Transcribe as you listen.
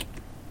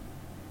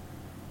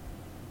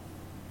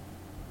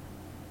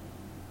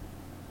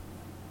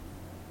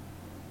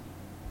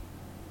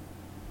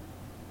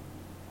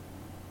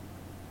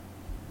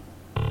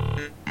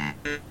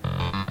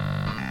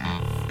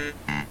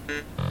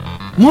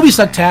Movie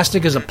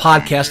Sucktastic is a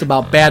podcast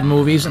about bad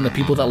movies and the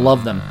people that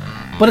love them.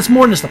 But it's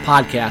more than just a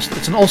podcast,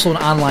 it's also an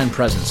online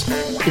presence.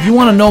 If you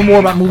want to know more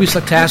about Movie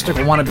Sucktastic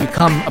or want to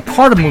become a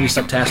part of Movie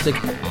Sucktastic,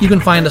 you can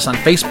find us on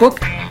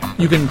Facebook,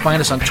 you can find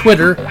us on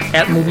Twitter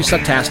at Movie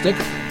Sucktastic,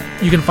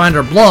 you can find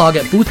our blog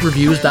at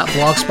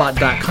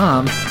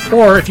boothreviews.blogspot.com,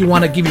 or if you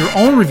want to give your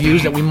own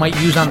reviews that we might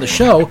use on the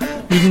show,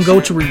 you can go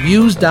to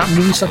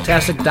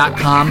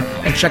reviews.moviesucktastic.com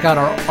and check out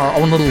our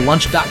own little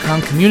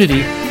lunch.com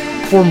community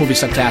for Movie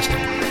Sucktastic.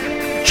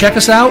 Check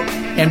us out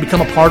and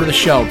become a part of the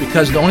show,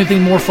 because the only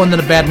thing more fun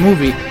than a bad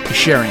movie is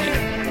sharing it.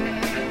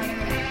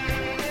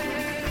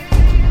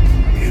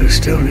 You're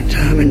still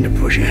determined to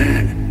push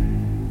ahead?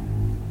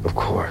 Of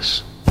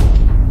course.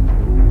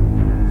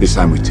 This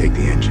time we take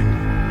the engine.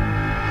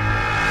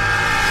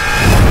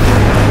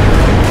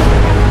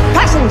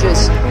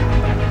 Passengers,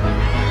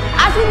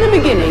 as in the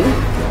beginning,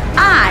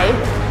 I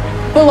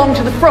belong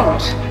to the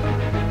front.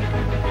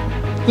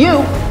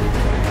 You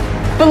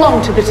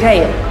belong to the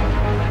tail.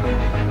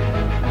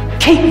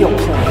 Keep your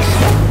place.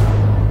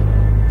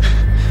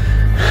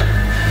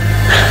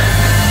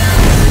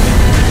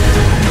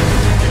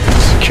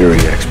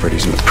 Security expert,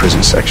 he's in the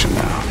prison section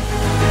now.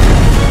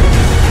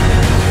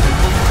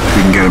 If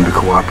we can get him to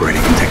cooperate,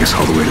 he can take us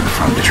all the way to the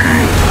front of the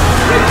train.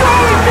 Keep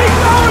going! Keep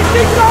going!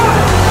 Keep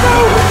going!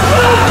 Move!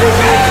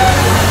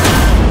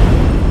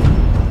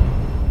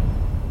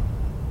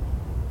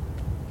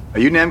 Are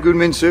you Namgoon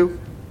Min-soo?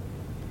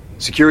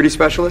 Security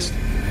specialist?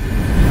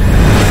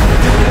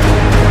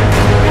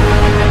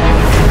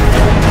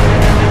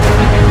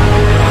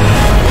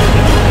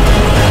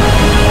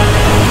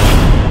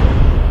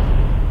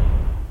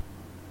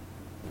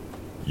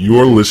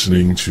 You're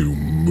listening to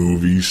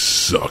Movie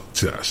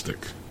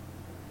Sucktastic.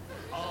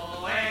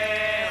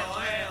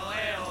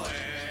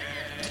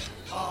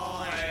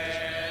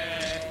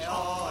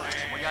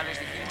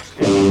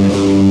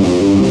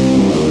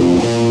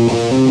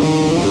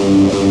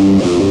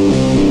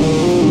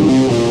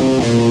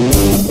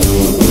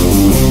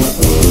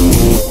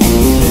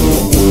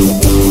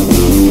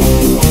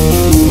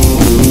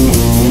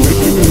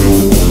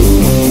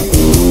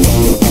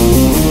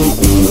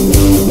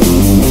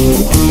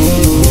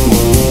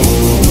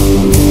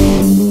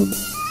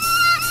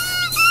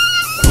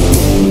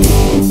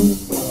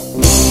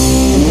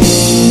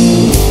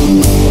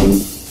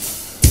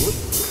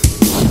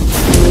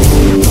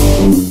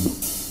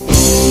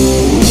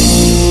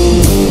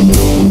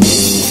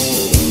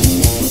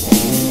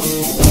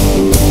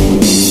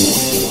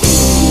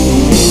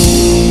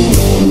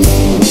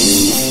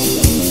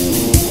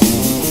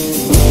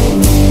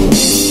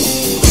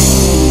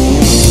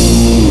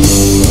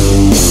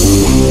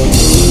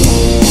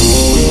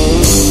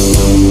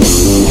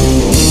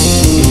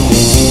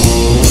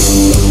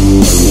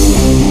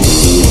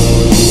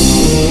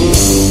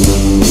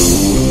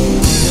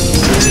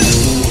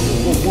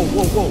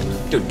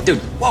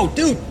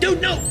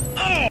 Dude, no!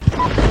 Oh!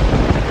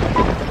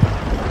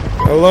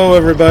 Hello,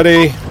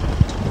 everybody.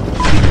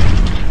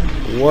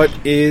 What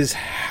is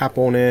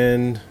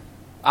happening?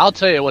 I'll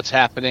tell you what's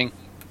happening.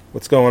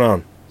 What's going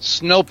on?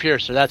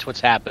 Snowpiercer, that's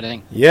what's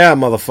happening. Yeah,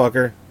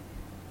 motherfucker.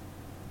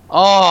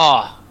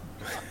 Oh.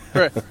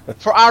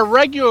 For our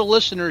regular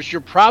listeners, you're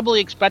probably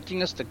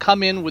expecting us to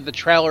come in with the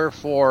trailer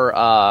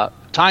for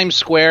Times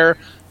Square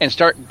and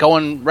start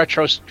going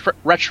retro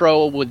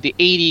with the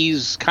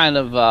 80s kind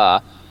of...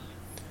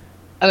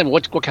 I don't know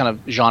what kind of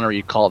genre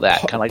you call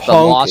that. Kind of like punk. The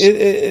Lost.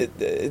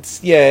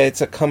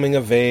 It's a coming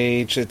of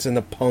age. It's in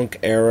the punk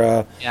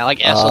era. Yeah, like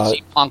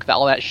SLC punk,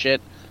 all that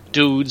shit,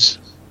 dudes,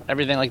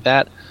 everything like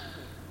that.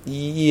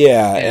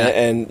 Yeah.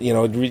 And you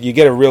know, you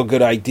get a real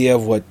good idea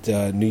of what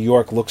New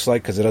York looks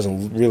like, because it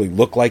doesn't really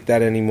look like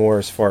that anymore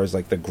as far as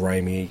like the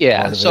grimy.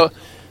 Yeah. So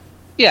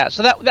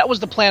that was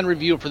the planned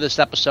review for this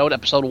episode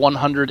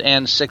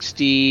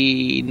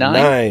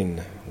 169.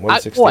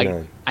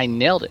 169. I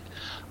nailed it.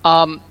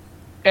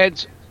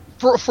 And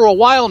for a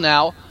while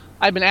now,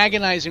 I've been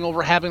agonizing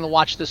over having to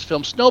watch this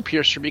film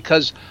Snowpiercer,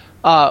 because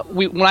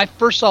when I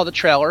first saw the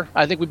trailer,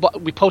 I think we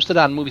posted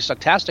on Movie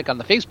Sucktastic on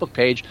the Facebook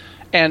page,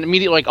 and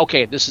immediately like,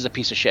 okay, this is a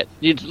piece of shit.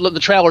 The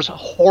trailer's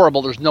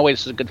horrible. There's no way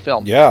this is a good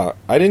film. Yeah,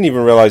 I didn't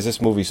even realize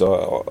this movie's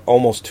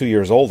almost 2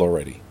 years old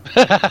already.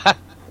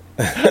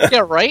 Yeah,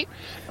 right?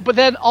 But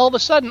then all of a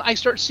sudden I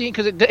start seeing,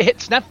 because it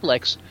hits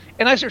Netflix,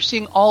 and I start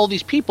seeing all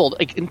these people,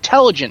 like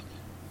intelligent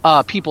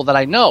people that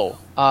I know,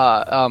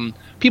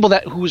 people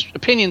whose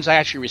opinions I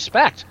actually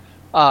respect.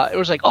 It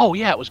was like, oh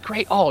yeah, it was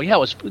great. Oh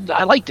yeah,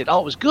 I liked it. Oh,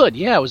 it was good.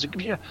 Yeah, it was.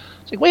 Yeah.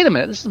 It's like, wait a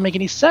minute, this doesn't make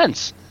any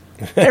sense.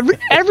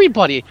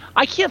 Everybody,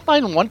 I can't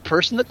find one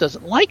person that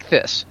doesn't like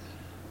this.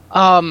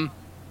 So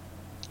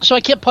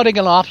I kept putting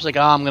it off. I was like,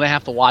 oh, I'm gonna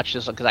have to watch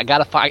this because I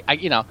gotta find.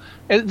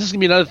 this is gonna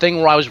be another thing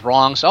where I was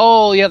wrong. So,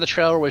 oh yeah, the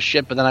trailer was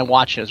shit, but then I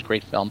watched it. It's a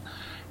great film.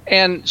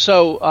 And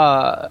so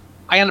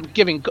I ended up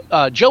giving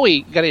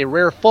Joey got a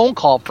rare phone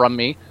call from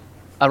me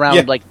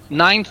around like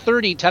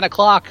 9:30, 10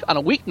 o'clock on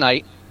a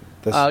weeknight.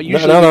 No.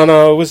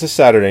 It was a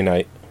Saturday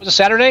night. It was a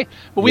Saturday?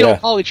 But we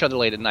don't call each other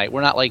late at night.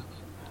 We're not like,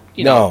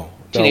 No.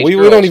 teenage we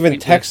girls. don't even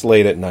text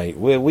late at night.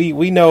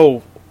 We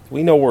know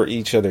where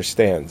each other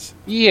stands.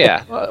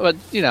 Yeah, but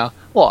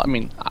well, I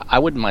mean, I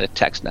wouldn't mind a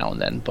text now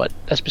and then, but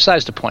that's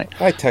besides the point.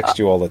 I text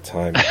you all the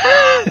time.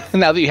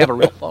 Now that you have a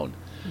real phone.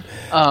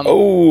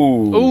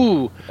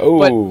 Ooh.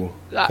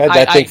 But had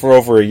that thing for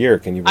over a year.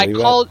 Can you believe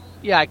that?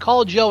 Yeah, I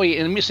called Joey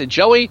and I said,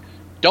 Joey,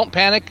 don't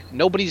panic.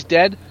 Nobody's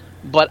dead.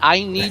 But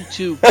I need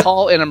to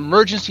call an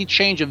emergency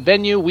change of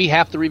venue. We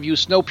have to review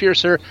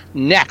Snowpiercer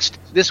next.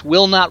 This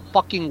will not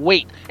fucking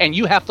wait. And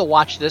you have to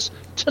watch this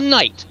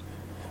tonight.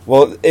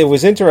 Well, it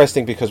was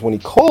interesting because when he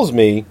calls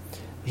me,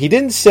 he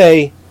didn't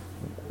say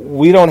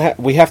we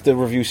have to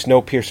review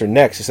Snowpiercer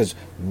next. He says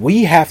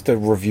we have to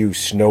review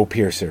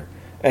Snowpiercer.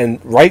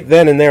 And right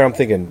then and there, I'm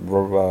thinking,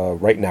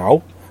 right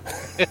now?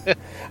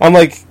 I'm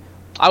like,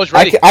 I was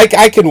ready.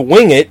 I can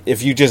wing it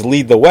if you just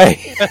lead the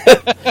way,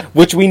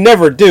 which we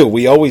never do.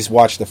 We always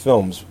watch the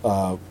films.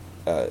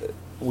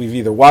 We've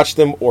either watched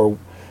them or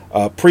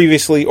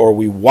previously, or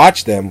we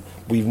watch them.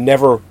 We've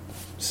never,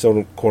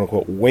 quote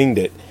unquote, winged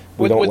it.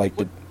 We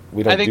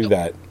don't do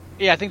that.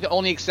 Yeah, I think the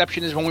only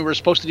exception is when we were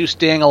supposed to do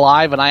Staying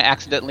Alive, and I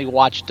accidentally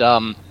watched.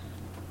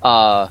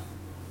 What,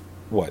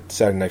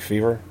 Saturday Night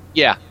Fever?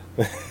 Yeah.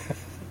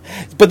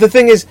 But the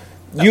thing is,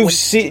 you've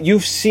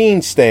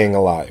seen Staying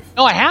Alive.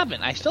 No, I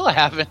haven't. I still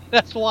haven't.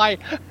 That's why.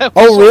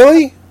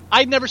 Really?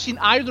 I'd never seen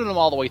either of them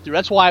all the way through.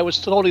 That's why I was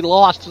totally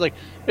lost. Like,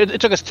 it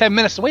took us 10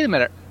 minutes. Wait a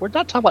minute. We're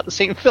not talking about the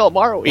same film,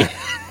 are we?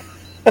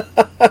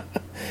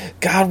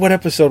 God, what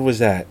episode was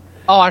that?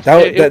 Oh,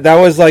 that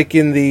was like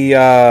in the...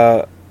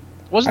 it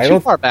wasn't too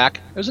far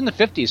back. It was in the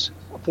 50s.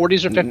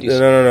 40s or 50s.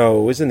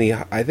 No. It was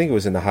I think it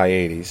was in the high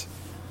 80s.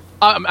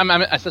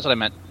 That's what I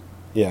meant.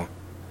 Yeah.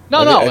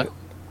 No. Anyway.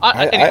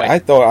 I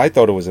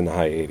thought it was in the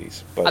high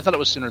 80s. But I thought it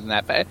was sooner than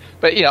that. But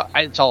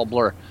it's all a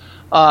blur.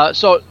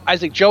 So I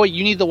was like, Joey,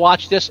 you need to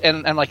watch this.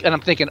 And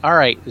I'm thinking, all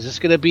right, is this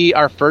going to be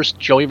our first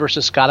Joey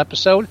versus Scott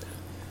episode?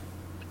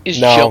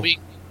 Joey?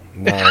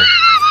 No.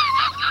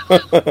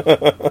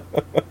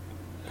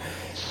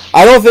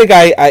 I don't think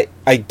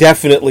I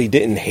definitely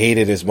didn't hate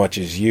it as much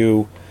as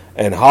you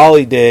and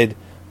Holly did,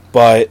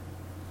 but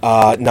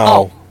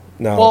no.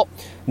 Well,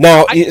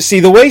 now,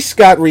 see, the way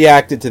Scott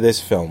reacted to this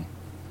film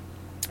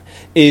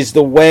is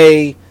the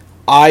way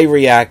I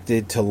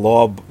reacted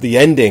to the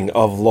ending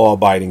of Law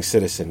Abiding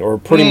Citizen, or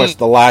pretty much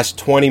the last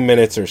 20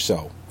 minutes or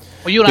so.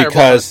 Well, you and I are both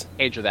on the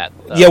page of that.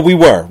 Yeah, we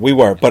were.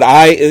 But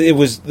it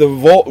was the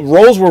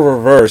roles were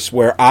reversed,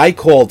 where I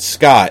called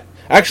Scott.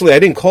 Actually, I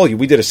didn't call you.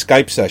 We did a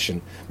Skype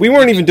session. We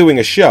weren't even doing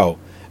a show.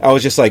 I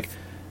was just like,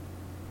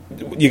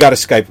 you got to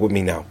Skype with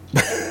me now.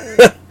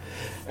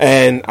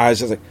 And I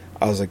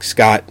was like,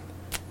 Scott,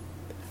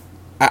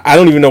 I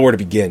don't even know where to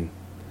begin.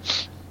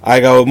 I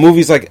go, I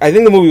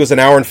think the movie was an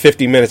hour and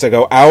 50 minutes. I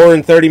go, hour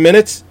and 30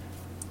 minutes?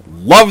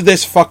 Love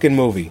this fucking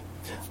movie.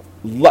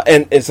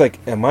 And it's like,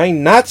 am I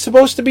not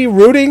supposed to be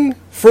rooting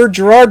for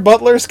Gerard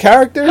Butler's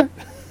character?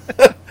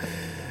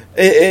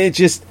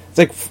 It's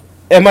like,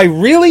 am I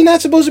really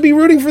not supposed to be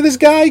rooting for this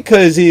guy?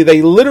 Because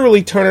they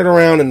literally turn it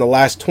around in the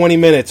last 20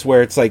 minutes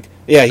where it's like,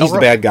 yeah, he's the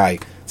bad guy.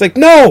 It's like,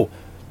 no,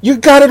 you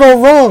got it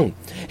all wrong.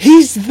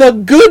 He's the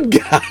good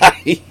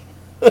guy.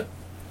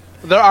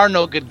 There are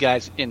no good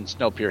guys in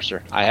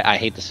Snowpiercer. I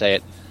hate to say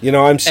it.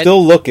 I'm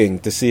still looking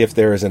to see if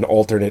there is an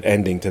alternate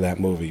ending to that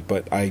movie,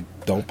 but I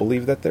don't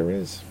believe that there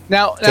is.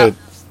 Now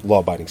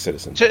Law-Abiding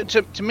Citizen.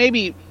 To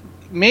maybe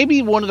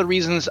one of the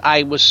reasons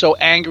I was so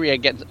angry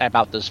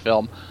about this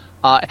film,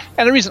 and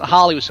the reason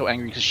Holly was so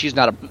angry, because she's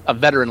not a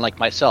veteran like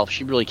myself.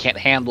 She really can't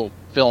handle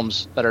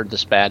films that are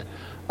this bad.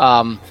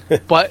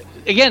 But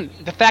again,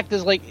 the fact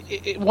is, like,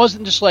 it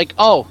wasn't just like,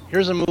 oh,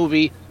 here's a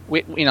movie,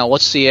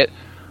 let's see it.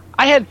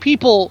 I had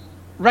people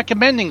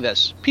recommending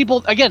this.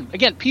 People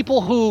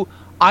who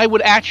I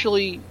would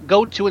actually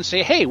go to and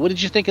say, hey, what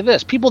did you think of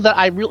this? People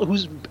that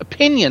whose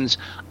opinions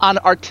on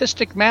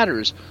artistic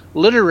matters,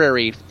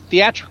 literary,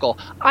 theatrical,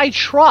 I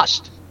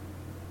trust.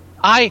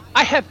 I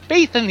have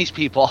faith in these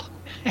people.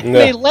 And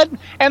it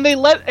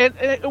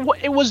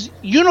was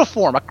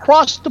uniform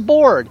across the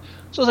board.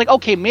 So it's like,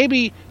 okay,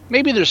 maybe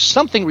there's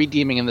something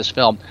redeeming in this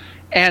film.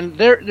 And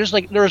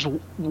there's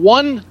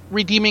one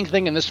redeeming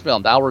thing in this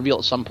film that I'll reveal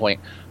at some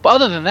point. But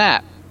other than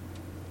that,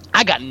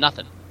 I got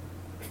nothing.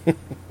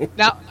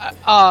 Now,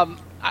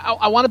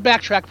 I want to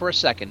backtrack for a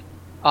second.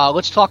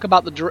 Let's talk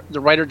about the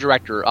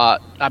writer-director.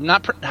 I'm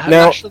not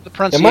sure the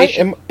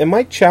pronunciation. Am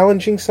I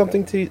challenging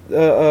something to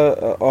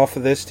off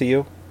of this to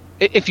you?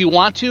 If you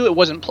want to,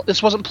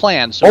 this wasn't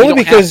planned, so only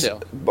because,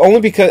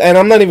 and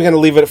I'm not even going to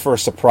leave it for a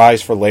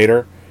surprise for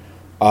later,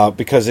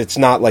 because it's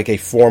not like a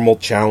formal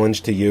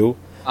challenge to you.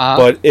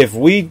 But if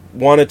we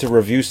wanted to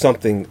review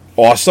something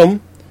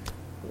awesome,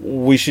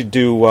 we should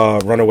do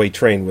Runaway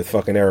Train with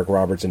fucking Eric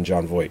Roberts and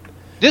Jon Voight.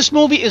 This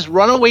movie is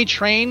Runaway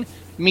Train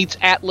meets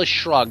Atlas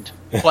Shrugged,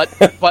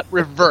 but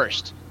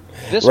reversed.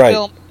 This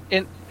film,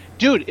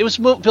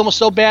 film was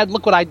so bad.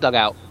 Look what I dug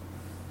out.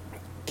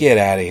 Get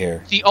out of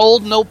here. The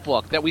old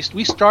notebook that we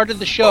started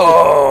the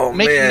show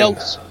making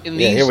notes in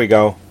these. Yeah, here we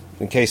go.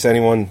 In case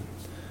anyone,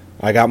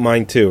 I got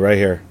mine too, right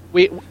here.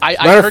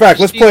 Matter of fact,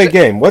 let's play a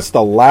game. What's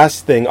the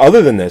last thing,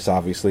 other than this,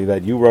 obviously,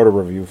 that you wrote a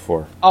review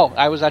for? Oh,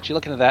 I was actually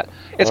looking at that.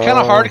 It's kind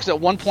of hard because at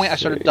one point I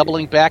started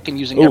doubling back and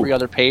using every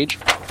other page.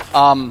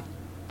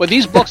 But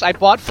these books I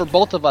bought for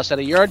both of us at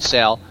a yard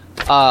sale.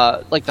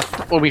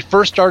 When we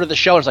first started the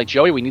show, I was like,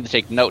 Joey, we need to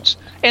take notes.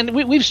 And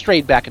we've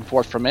strayed back and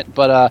forth from it.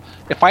 But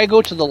if I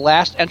go to the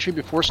last entry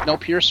before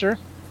Snowpiercer,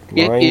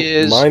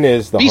 mine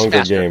is the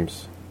Hunger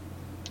Games.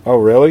 Oh,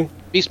 really?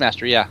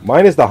 Beastmaster, yeah.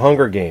 Mine is the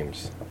Hunger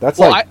Games. That's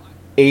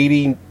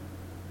 80,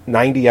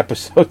 90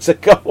 episodes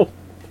ago.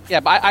 Yeah,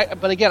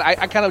 but again,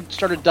 I kind of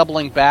started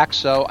doubling back.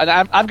 So, and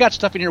I've got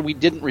stuff in here we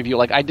didn't review.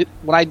 Like I did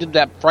when I did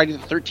that Friday the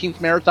 13th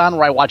marathon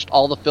where I watched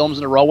all the films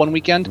in a row one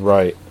weekend.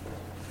 Right.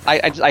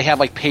 I have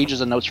like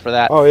pages of notes for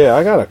that. Oh yeah,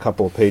 I got a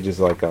couple of pages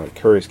like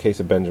Curious Case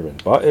of Benjamin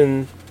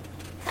Button.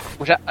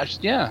 But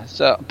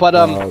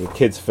the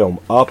kids' film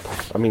Up.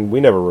 I mean, we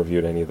never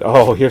reviewed any of that.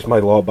 Oh, here's my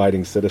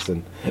law-abiding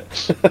citizen.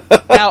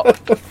 Now,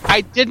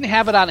 I didn't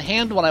have it on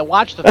hand when I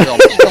watched the film.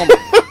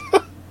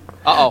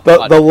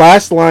 The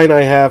last line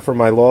I have for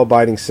my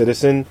law-abiding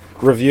citizen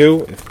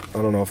review,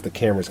 I don't know if the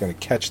camera's going to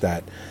catch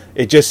that,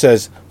 it just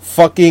says,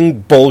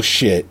 fucking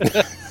bullshit.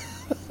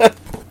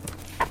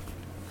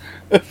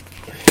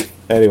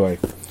 Anyway.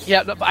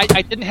 Yeah, but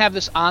I didn't have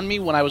this on me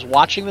when I was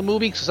watching the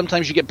movie, because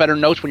sometimes you get better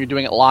notes when you're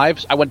doing it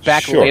live. I went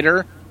back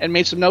later and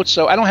made some notes,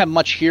 so I don't have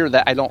much here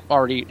that I don't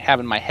already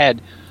have in my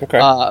head. Okay.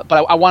 But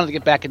I wanted to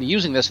get back into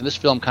using this, and this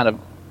film kind of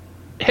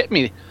hit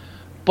me.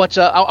 But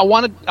I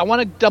want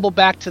to double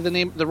back to the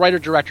name, the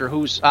writer-director,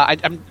 who's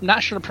I'm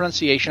not sure the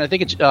pronunciation. I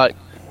think it's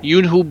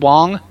Yoon-Ho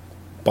Bong.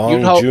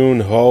 Bong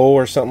Joon-ho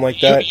or something like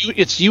that.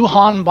 It's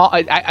Yuhan Bong.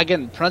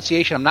 Again,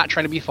 pronunciation, I'm not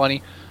trying to be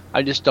funny.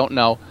 I just don't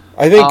know.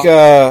 I think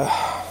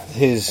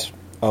his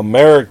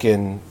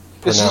American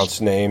pronounced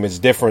name is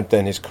different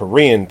than his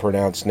Korean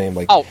pronounced name.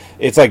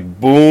 It's like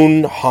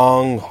Boon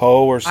Hong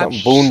Ho or something.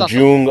 Boon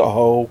Jung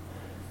Ho.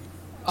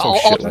 Some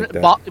shit like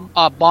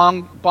that.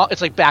 Bong.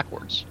 It's like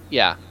backwards.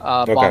 Yeah.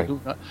 Okay.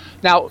 Bong.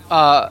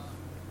 Now,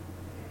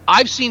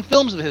 I've seen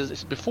films of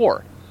his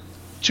before.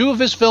 Two of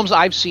his films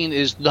I've seen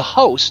is The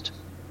Host,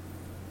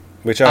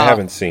 which I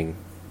haven't seen.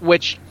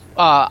 Which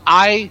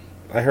I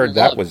heard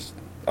that was.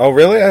 Oh,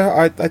 really?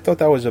 I thought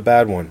that was a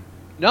bad one.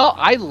 No,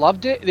 I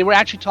loved it. They were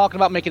actually talking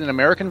about making an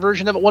American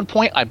version of it at one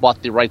point. I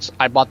bought the rights.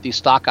 I bought the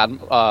stock on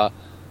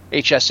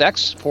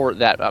HSX for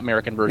that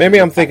American version.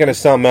 Maybe I'm thinking of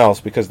something else,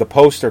 because the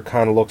poster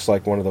kind of looks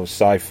like one of those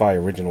sci-fi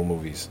original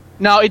movies.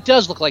 No, it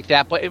does look like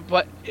that, but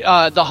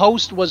The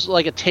Host was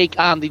like a take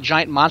on the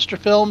giant monster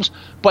films.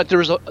 But there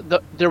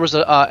was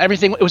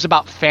everything. It was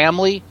about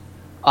family,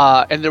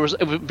 and there was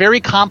a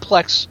very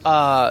complex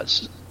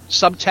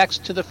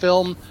subtext to the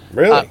film.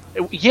 Really?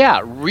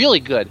 Yeah,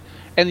 really good.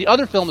 And the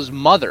other film is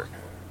Mother,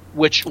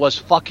 which was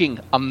fucking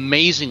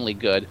amazingly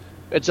good.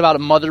 It's about a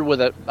mother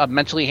with a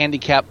mentally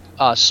handicapped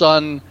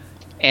son,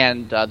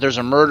 and there's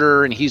a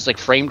murder, and he's like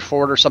framed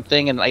for it or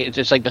something, and it's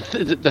just like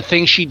the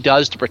thing she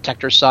does to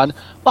protect her son.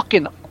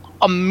 Fucking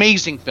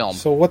amazing film.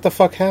 So what the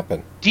fuck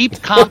happened?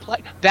 Deep,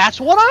 complex. That's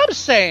what I'm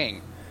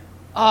saying.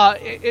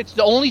 It's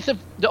the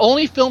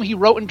only film he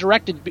wrote and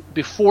directed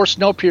before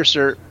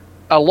Snowpiercer.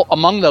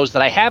 Among those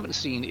that I haven't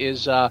seen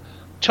is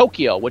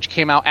Tokyo, which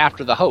came out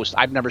after The Host.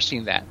 I've never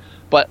seen that.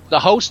 But The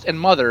Host and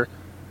Mother,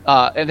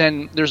 and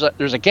then there's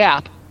a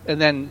gap, and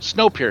then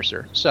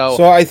Snowpiercer.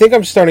 So I think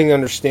I'm starting to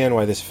understand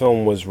why this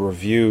film was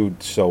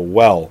reviewed so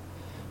well,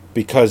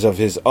 because of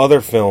his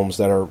other films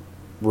that are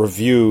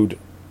reviewed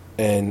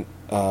and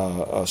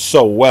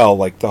so well,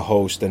 like The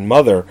Host and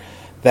Mother,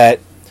 that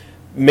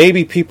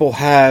maybe people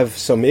have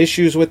some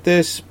issues with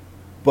this,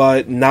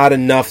 but not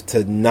enough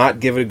to not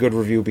give it a good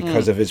review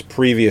because of his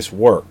previous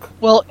work.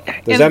 Well,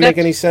 does that make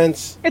any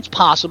sense? It's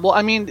possible.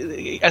 I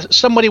mean, as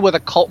somebody with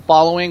a cult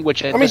following,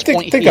 which at this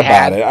point think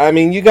about it. I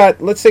mean, you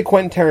got, let's say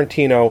Quentin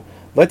Tarantino.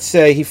 Let's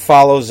say he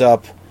follows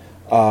up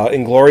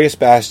Inglourious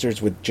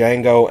Basterds with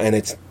Django, and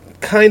it's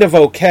kind of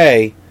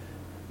okay.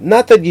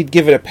 Not that you'd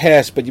give it a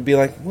pass, but you'd be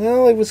like,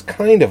 well, it was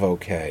kind of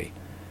okay.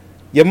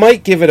 You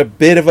might give it a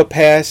bit of a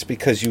pass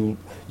because you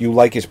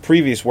like his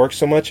previous work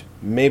so much.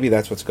 Maybe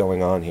that's what's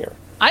going on here.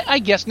 I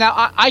guess.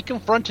 Now, I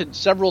confronted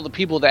several of the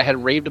people that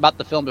had raved about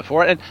the film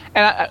before, and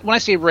when I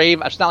say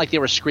rave, it's not like they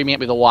were screaming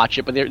at me to watch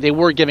it, but they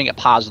were giving it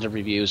positive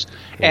reviews,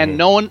 and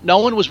no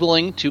one was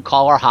willing to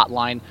call our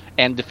hotline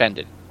and defend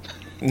it.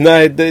 No,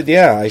 I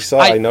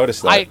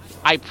noticed that.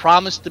 I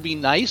promised to be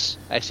nice.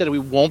 I said we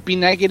won't be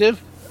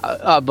negative,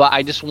 but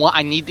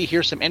I need to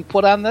hear some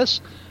input on this,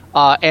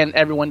 and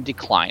everyone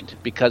declined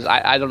because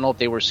I don't know if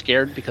they were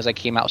scared because I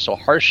came out so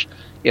harsh.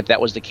 If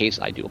that was the case,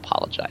 I do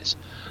apologize.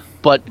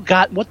 But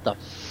God, what the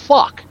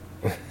fuck?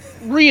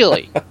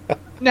 Really?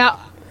 Now,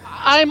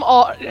 and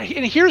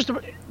here's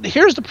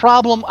the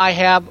problem I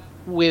have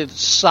with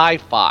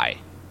sci-fi.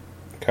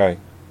 Okay.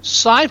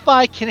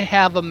 Sci-fi can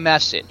have a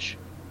message.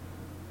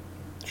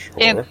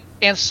 Sure.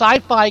 And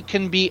sci-fi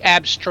can be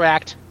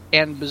abstract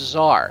and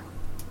bizarre.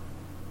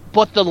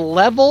 But the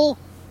level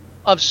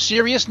of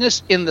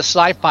seriousness in the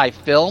sci-fi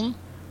film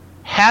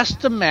has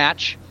to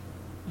match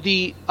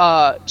the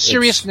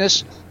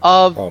seriousness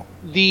of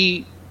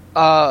the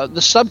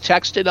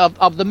subtext and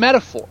of the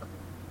metaphor.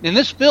 And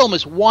this film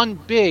is one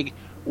big,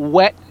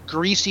 wet,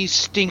 greasy,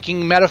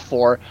 stinking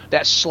metaphor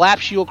that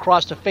slaps you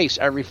across the face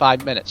every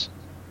 5 minutes.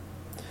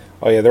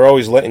 Oh yeah, they're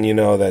always letting you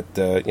know that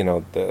the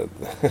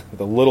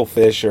the little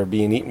fish are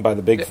being eaten by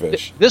the big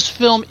fish. This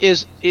film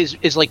is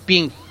like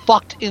being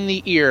fucked in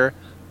the ear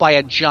by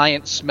a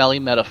giant smelly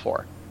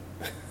metaphor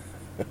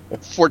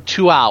for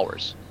 2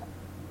 hours.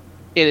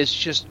 It is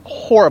just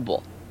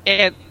horrible.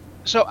 And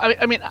so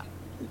I mean,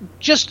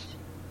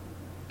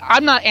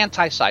 I'm not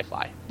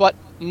anti-sci-fi, but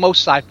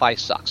most sci-fi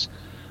sucks.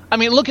 I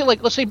mean, look at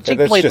let's say take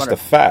Blade Runner. That's just a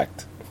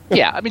fact.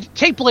 Yeah, I mean,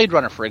 take Blade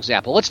Runner for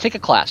example. Let's take a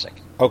classic.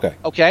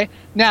 Okay.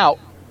 Now,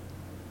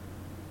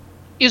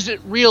 is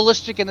it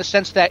realistic in the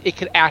sense that it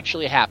could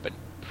actually happen?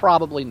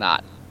 Probably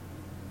not.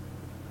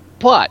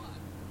 But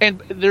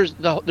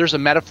there's a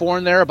metaphor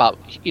in there about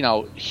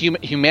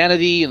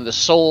humanity and the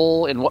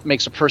soul and what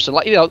makes a person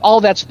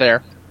all that's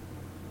there.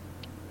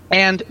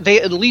 And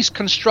they at least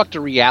construct a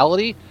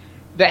reality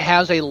that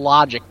has a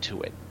logic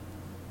to it.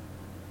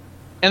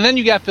 And then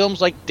you got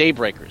films like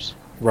Daybreakers.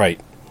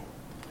 Right.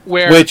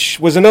 Which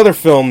was another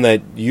film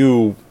that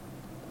you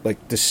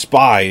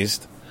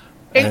despised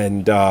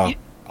and I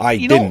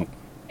didn't.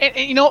 And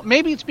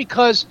maybe it's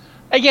because,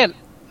 again,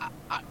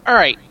 all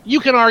right, you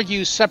can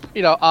argue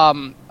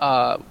suspension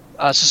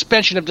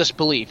of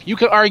disbelief. You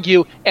can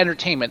argue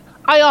entertainment.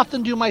 I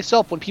often do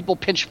myself when people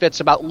pinch fits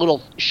about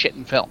little shit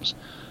in films.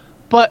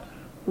 But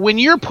when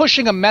you're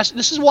pushing a message,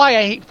 this is why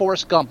I hate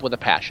Forrest Gump with a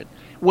passion.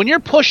 When you're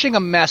pushing a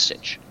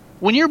message,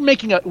 when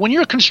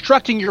you're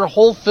constructing your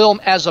whole film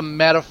as a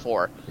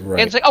metaphor, right.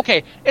 And it's like,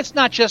 okay, we're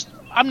not just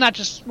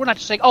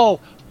saying, we're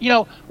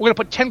going to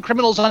put 10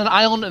 criminals on an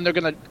island and they're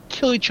going to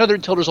kill each other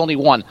until there's only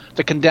one.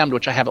 The Condemned,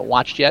 which I haven't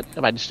watched yet.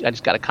 I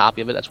just got a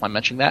copy of it. That's why I'm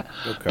mentioning that.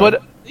 Okay.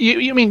 But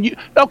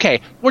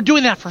we're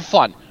doing that for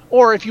fun.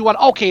 Or if you want,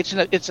 it's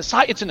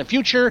in the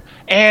future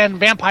and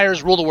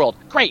vampires rule the world.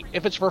 Great.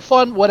 If it's for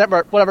fun,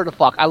 whatever the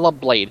fuck. I love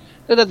Blade.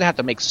 It doesn't have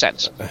to make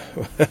sense.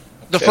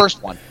 The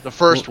first one.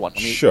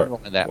 Sure.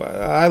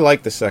 Well, I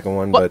like the second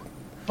one, but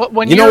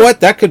when you know what?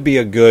 That could be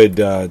a good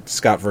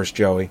Scott vs.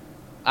 Joey.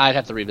 I'd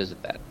have to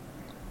revisit that.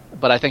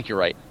 But I think you're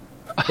right.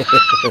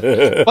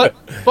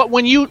 but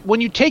when you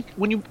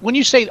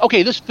say,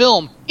 okay, this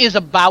film is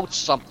about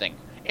something,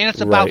 and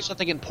it's about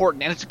something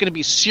important, and it's going to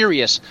be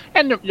serious,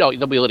 and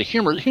there'll be a little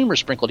humor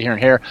sprinkled here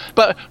and here,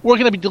 but we're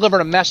going to be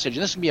delivering a message,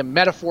 and this is going to be a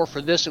metaphor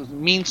for this. It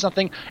means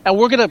something, and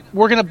we're going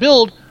to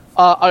build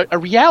a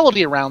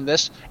reality around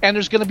this, and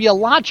there's going to be a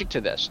logic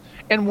to this.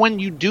 And when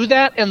you do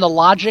that, and the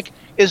logic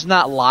is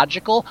not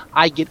logical,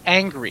 I get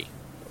angry.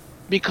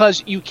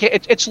 Because you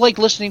can't. It's like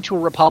listening to a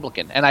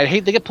Republican, and I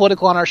hate to get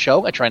political on our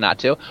show. I try not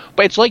to,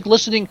 but it's like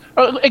listening.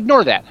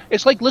 Ignore that.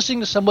 It's like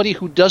listening to somebody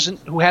who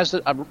has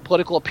a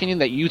political opinion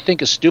that you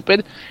think is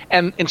stupid,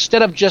 and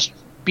instead of just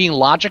being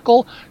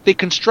logical, they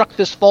construct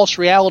this false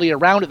reality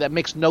around it that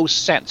makes no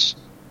sense.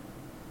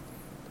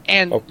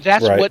 And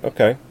that's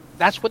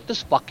what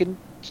this fucking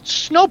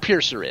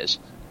Snowpiercer is.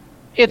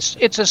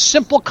 It's a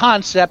simple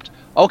concept.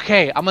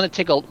 Okay, I'm going to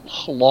take a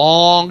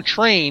long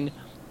train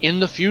in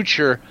the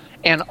future.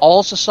 And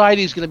all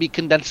society is going to be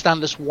condensed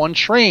on this one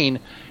train,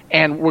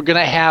 and we're going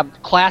to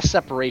have class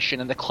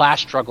separation and the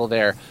class struggle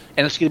there,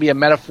 and it's going to be a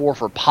metaphor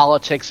for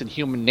politics and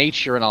human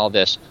nature and all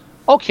this.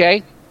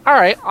 Okay, all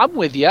right, I'm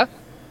with you,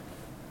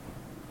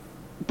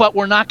 but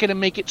we're not going to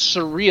make it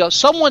surreal.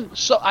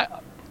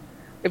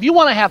 If you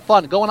want to have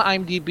fun, go on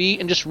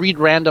IMDb and just read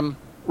random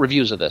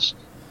reviews of this.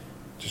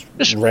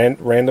 Just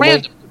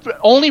randomly?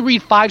 Only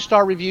read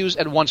 5-star reviews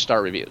and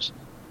 1-star reviews.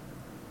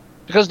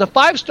 Because the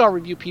 5-star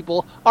review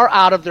people are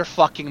out of their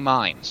fucking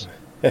minds.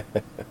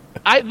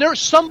 There's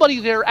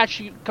somebody there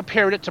actually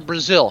compared it to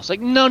Brazil. It's like,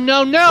 no.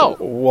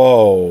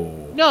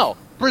 Whoa. No.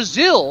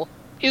 Brazil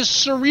is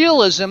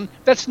surrealism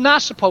that's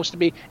not supposed to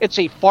be. It's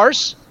a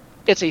farce.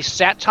 It's a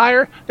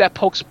satire that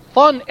pokes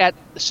fun at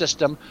the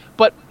system.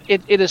 But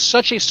it is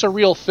such a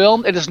surreal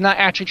film. It is not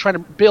actually trying to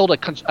build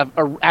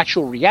a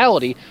actual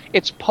reality.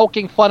 It's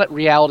poking fun at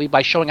reality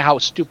by showing how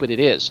stupid it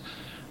is.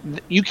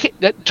 You can't.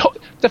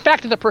 The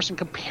fact that the person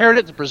compared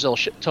it to Brazil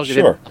tells you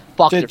sure.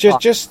 Fuck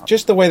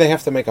just the way they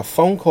have to make a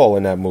phone call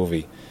in that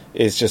movie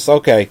is just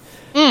okay.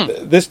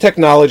 This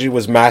technology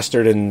was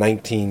mastered in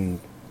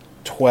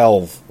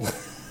 1912.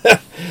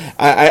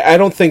 I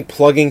don't think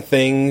plugging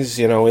things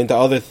into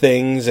other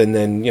things and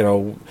then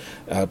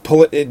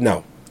pull it.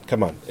 No,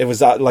 come on. It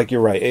was like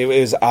you're right. It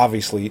was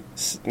obviously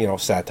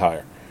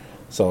satire.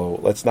 So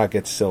let's not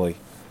get silly.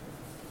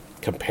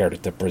 Compared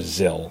it to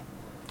Brazil.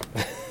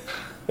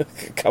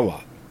 Come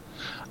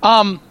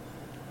on.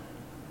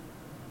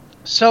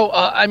 So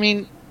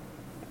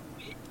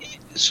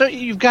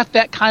you've got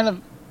that kind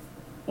of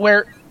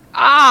where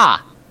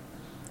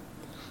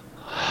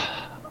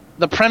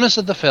the premise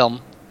of the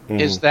film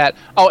is that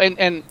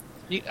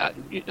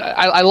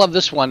I love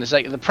this one. Is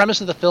like the premise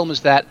of the film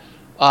is that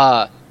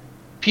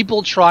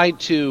people try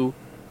to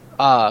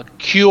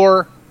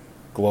cure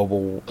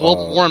global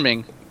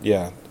warming.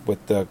 Yeah,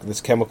 with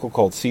this chemical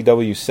called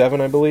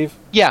CW7, I believe.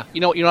 Yeah,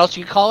 you know what else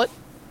you could call it?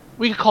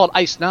 We could call it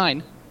Ice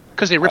 9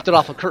 because they ripped it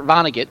off of Kurt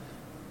Vonnegut.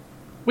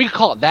 We could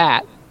call it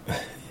that.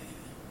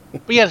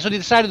 But yeah, so they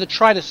decided to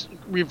try to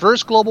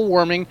reverse global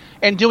warming,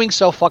 and doing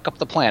so fuck up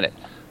the planet.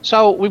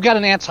 So we've got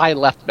an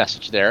anti-left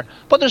message there,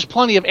 but there's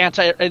plenty of and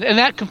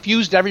that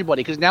confused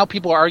everybody because now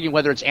people are arguing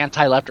whether it's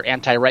anti-left or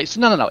anti-right. So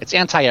no, it's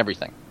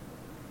anti-everything.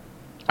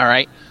 All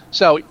right?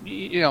 So,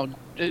 you know,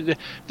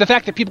 the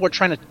fact that people are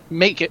trying to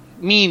make it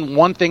mean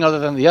one thing other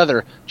than the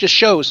other just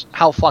shows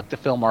how fucked the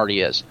film already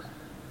is.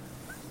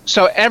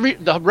 So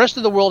the rest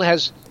of the world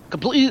has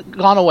completely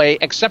gone away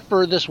except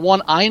for this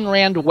one Ayn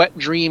Rand wet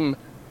dream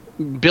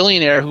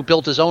billionaire who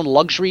built his own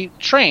luxury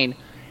train.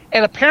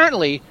 And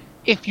apparently,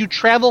 if you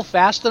travel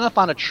fast enough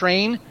on a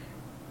train,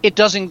 it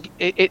doesn't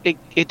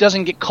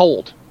get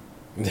cold.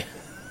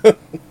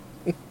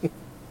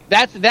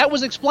 That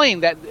was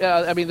explained.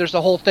 I mean, there's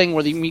the whole thing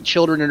where you meet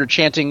children and are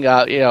chanting,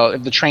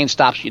 if the train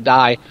stops, you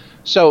die.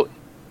 So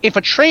if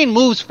a train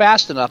moves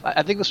fast enough,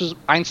 I think this was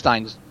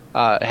Einstein's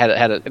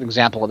had an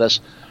example of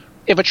this.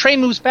 If a train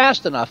moves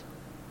fast enough,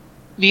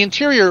 the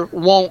interior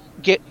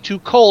won't get too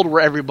cold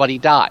where everybody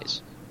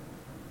dies.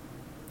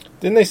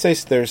 Didn't they say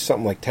there's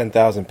something like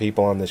 10,000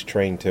 people on this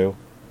train too?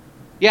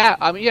 Yeah,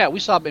 I mean, yeah, we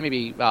saw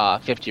maybe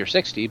 50 or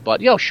 60,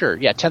 but sure,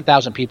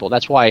 10,000 people.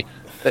 That's why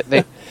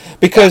they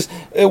because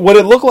what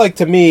it looked like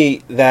to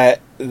me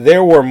that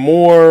there were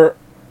more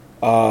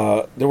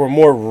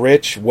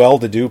rich,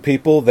 well-to-do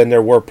people than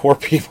there were poor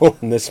people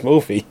in this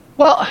movie.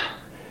 Well,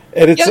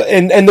 and it's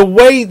and the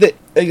way that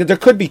there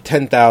could be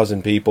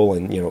 10,000 people,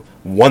 and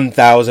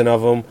 1,000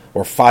 of them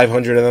or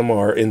 500 of them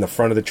are in the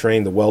front of the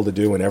train, the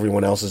well-to-do, and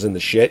everyone else is in the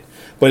shit.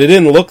 But it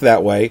didn't look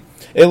that way.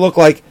 It looked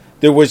like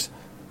there was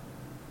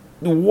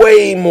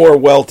way more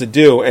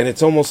well-to-do, and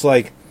it's almost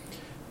like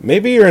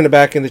maybe you're in the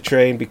back of the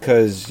train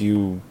because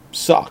you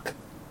suck.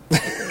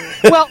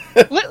 Well,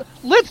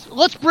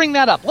 let's bring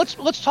that up.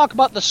 Let's talk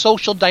about the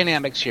social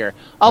dynamics here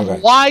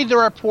of why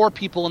there are poor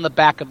people in the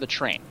back of the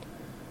train.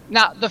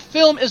 Now, the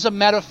film is a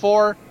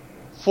metaphor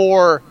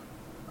for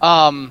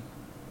the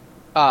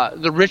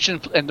rich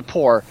and the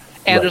poor,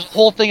 and there's a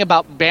whole thing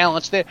about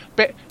balance there.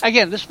 But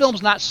again, this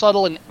film's not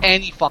subtle in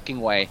any fucking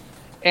way.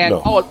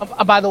 And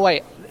by the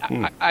way,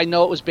 I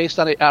know it was based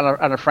on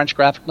a French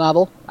graphic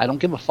novel. I don't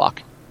give a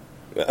fuck.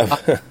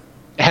 It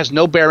has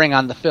no bearing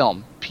on the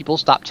film. People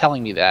stop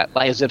telling me that,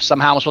 like as if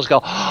somehow I'm supposed to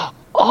go,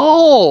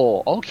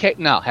 oh, okay.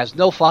 No, has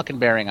no fucking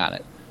bearing on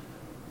it.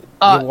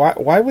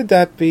 Why would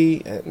that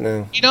be?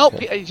 No.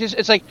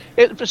 It's like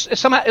it's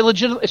somehow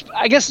illegitimate.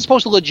 I guess it's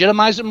supposed to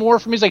legitimize it more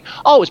for me. It's like,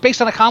 oh, it's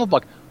based on a comic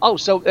book. Oh,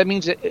 so that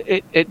means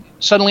it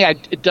suddenly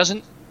it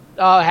doesn't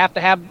have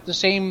to have the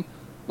same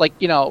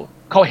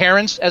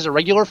coherence as a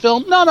regular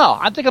film. No.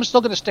 I think I'm still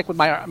going to stick with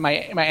my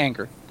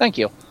anger. Thank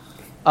you.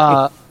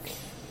 But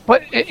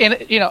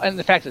and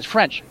the fact that it's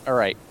French. All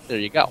right, there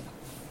you go.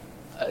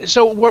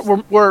 So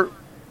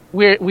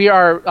we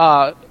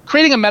are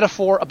creating a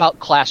metaphor about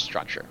class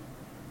structure.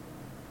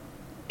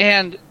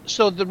 And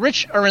so the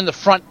rich are in the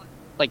front,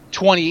 like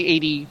 20,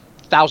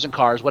 80,000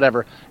 cars,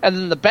 whatever.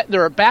 And then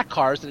there are back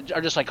cars that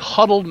are just like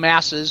huddled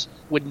masses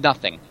with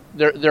nothing.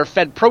 They're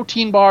fed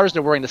protein bars.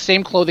 They're wearing the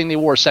same clothing they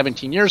wore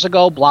 17 years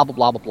ago, blah, blah,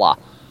 blah, blah,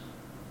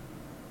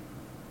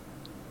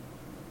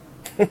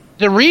 blah.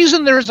 The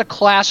reason there is a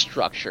class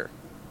structure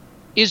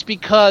is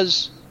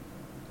because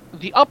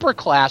the upper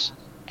class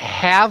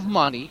have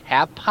money,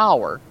 have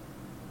power,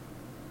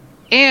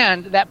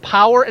 and that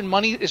power and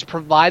money is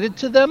provided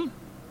to them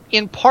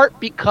in part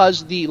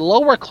because the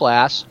lower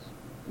class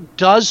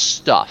does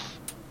stuff.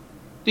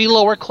 The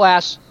lower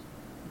class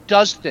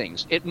does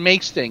things. It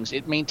makes things.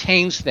 It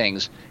maintains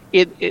things.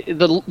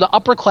 The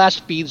upper class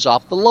feeds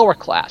off the lower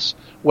class.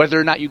 Whether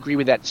or not you agree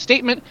with that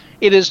statement,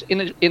 it is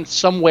in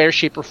some way,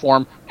 shape, or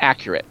form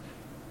accurate.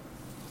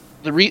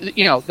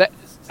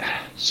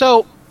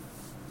 So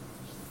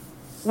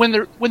when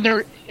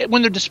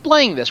they're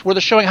displaying this, where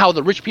they're showing how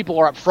the rich people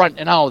are up front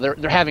and how they're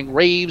having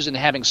raves and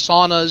having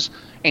saunas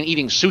and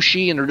eating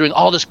sushi and they're doing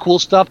all this cool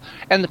stuff,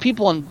 and the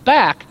people in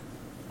back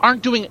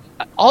aren't doing.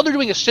 All they're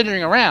doing is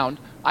sitting around.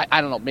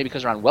 I don't know, maybe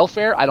because they're on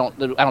welfare. I don't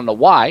know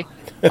why.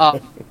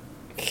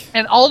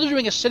 And all they're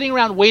doing is sitting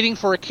around waiting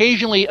for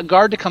occasionally a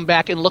guard to come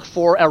back and look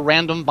for a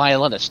random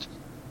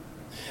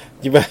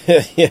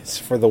Yes,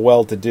 for the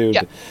well-to-do.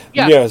 Yeah.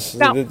 Yes,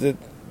 now,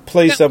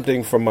 play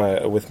something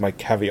with my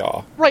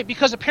caviar. Right,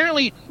 because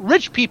apparently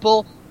rich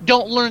people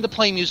don't learn to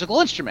play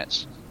musical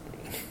instruments.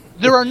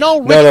 There are no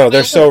rich No,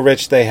 they're so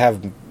rich they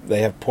have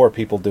poor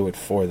people do it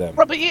for them.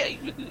 Right,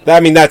 but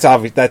I mean, that's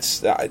obvious.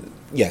 That's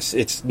yes,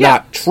 it's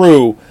not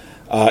true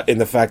in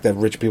the fact that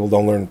rich people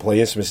don't learn to play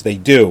instruments. They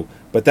do,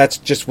 but that's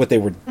just what they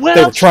were.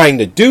 They were trying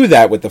to do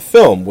that with the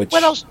film. Which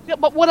what else?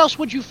 But what else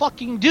would you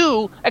fucking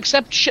do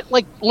except shit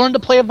like learn to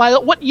play a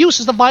violin? What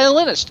use is the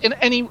violinist in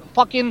any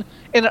fucking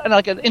in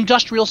like an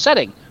industrial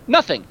setting?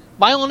 Nothing.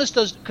 Violinist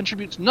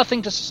contributes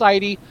nothing to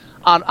society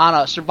on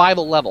a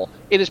survival level.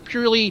 It is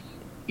purely,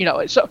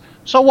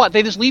 So what?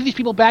 They just leave these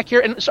people back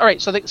here, and all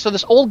right. So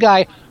this old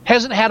guy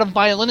hasn't had a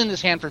violin in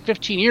his hand for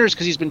 15 years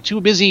because he's been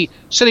too busy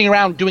sitting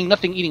around doing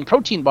nothing, eating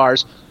protein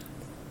bars.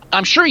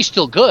 I'm sure he's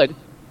still good.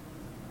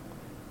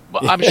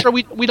 But I'm sure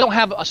we don't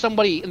have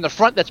somebody in the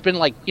front that's been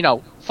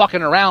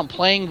fucking around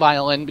playing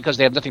violin because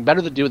they have nothing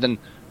better to do than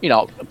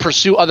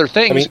pursue other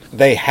things. I mean,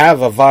 they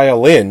have a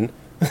violin.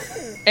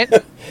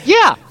 And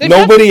yeah,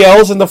 nobody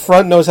else in the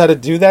front knows how to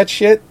do that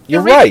shit.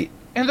 You're right.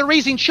 And they're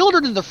raising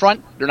children in the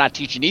front. They're not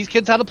teaching these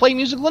kids how to play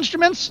musical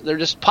instruments. They're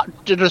just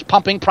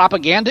pumping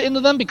propaganda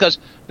into them because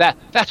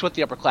that's what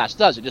the upper class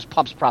does. It just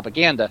pumps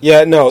propaganda.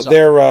 Yeah, no,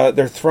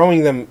 they're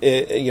throwing them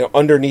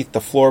underneath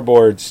the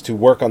floorboards to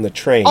work on the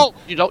train. Oh,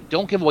 you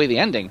don't give away the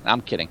ending.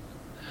 I'm kidding.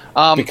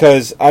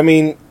 Because I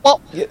mean,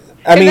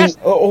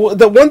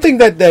 the one thing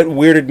that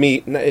weirded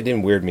me, it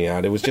didn't weird me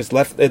out. It was just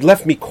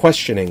left me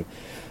questioning.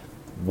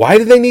 Why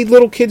do they need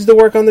little kids to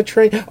work on the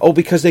train? Oh,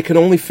 because they can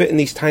only fit in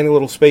these tiny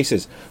little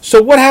spaces.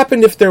 So what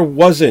happened if there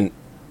wasn't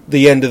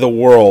the end of the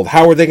world?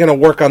 How are they going to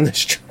work on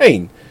this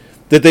train?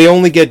 Did they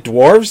only get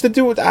dwarves to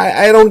do it?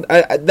 I don't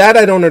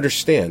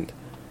understand.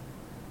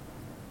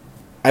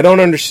 I don't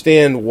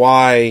understand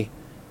why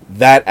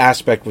that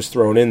aspect was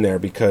thrown in there,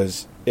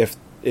 because if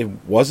it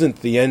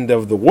wasn't the end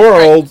of the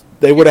world,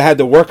 they would have had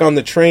to work on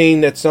the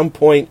train at some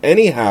point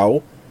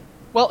anyhow.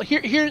 Well,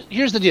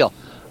 here's the deal.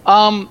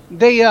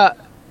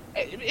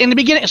 In the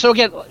beginning, so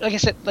again, like I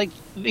said,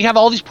 you have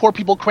all these poor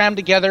people crammed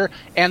together,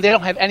 and they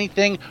don't have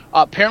anything.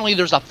 Apparently,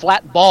 there's a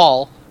flat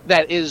ball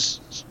that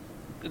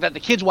the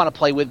kids want to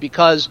play with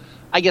because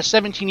I guess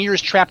 17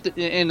 years trapped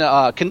in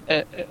a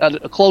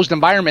closed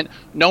environment,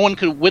 no one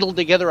could whittle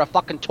together a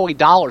fucking toy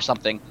doll or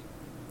something.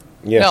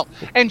 Yeah. No,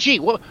 and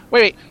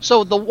wait.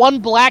 So the one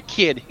black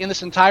kid in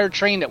this entire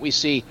train that we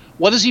see,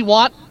 what does he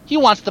want? He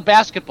wants the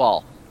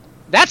basketball.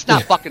 That's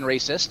not fucking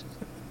racist.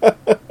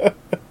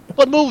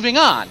 But moving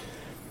on.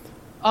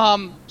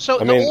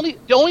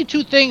 The only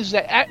two things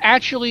that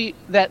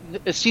that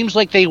it seems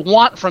like they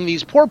want from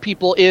these poor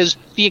people is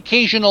the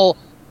occasional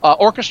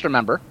orchestra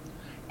member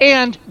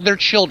and their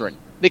children.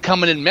 They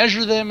come in and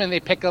measure them, and they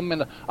pick them,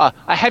 and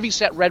a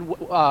heavy-set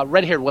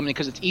red-haired woman,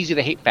 because it's easy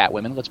to hate fat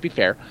women. Let's be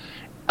fair.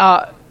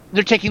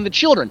 They're taking the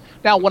children.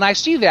 Now, when I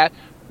see that,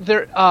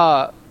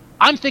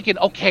 I'm thinking,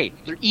 okay,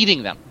 they're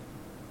eating them.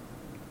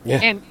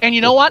 Yeah. And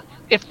you know what?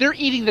 If they're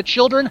eating the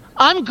children,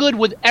 I'm good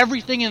with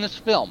everything in this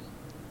film.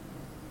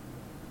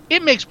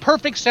 It makes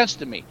perfect sense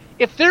to me.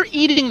 If they're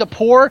eating the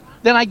poor,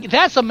 then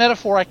that's a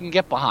metaphor I can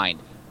get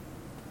behind.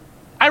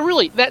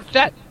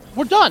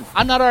 We're done.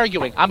 I'm not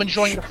arguing. I'm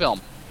enjoying the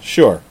film.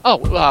 Sure.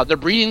 Oh, they're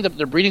breeding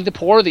the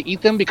poor. They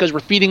eat them because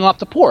we're feeding off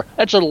the poor.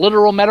 That's a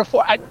literal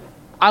metaphor.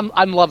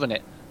 I'm loving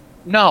it.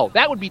 No,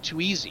 that would be too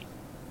easy.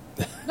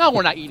 No,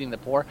 we're not eating the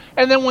poor.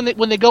 And then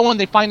when they go in,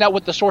 they find out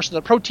what the source of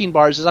the protein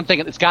bars is. I'm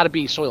thinking it's got to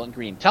be Soylent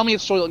Green. Tell me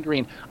it's Soylent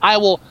Green. I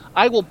will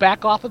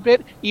back off a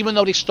bit, even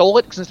though they stole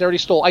it, since they already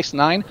stole Ice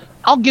 9.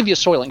 I'll give you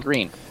Soylent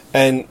Green.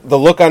 And the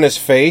look on his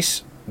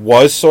face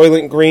was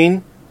Soylent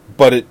Green,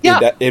 but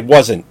it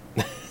wasn't.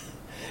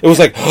 It was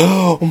like,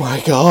 oh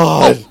my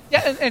god. Oh,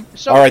 yeah, and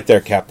so, all right,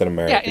 there, Captain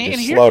America. Yeah,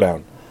 just slow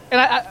down.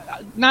 And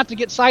I, not to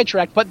get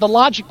sidetracked, but the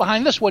logic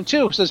behind this one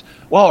too says,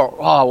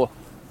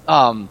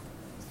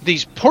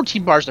 these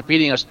protein bars they're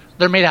feeding us,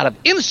 they're made out of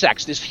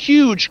insects, this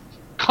huge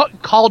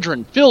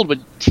cauldron filled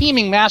with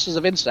teeming masses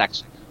of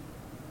insects.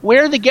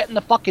 Where are they getting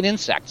the fucking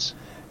insects?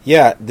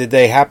 Yeah, did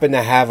they happen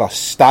to have a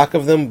stock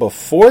of them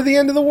before the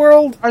end of the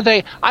world? Are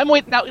they? I'm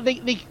waiting now.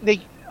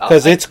 They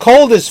because it's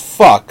cold as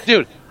fuck,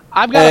 dude.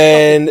 I've got.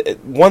 And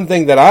one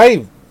thing that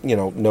I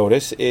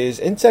notice is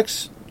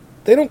insects.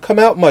 They don't come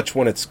out much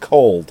when it's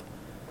cold.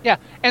 Yeah,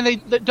 and they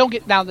don't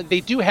get now that they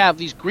do have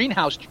these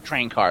greenhouse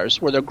train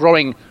cars where they're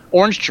growing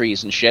orange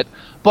trees and shit.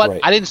 But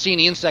right. I didn't see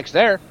any insects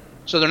there,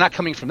 so they're not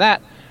coming from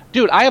that.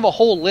 Dude, I have a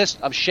whole list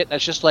of shit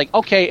that's just like,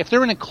 okay, if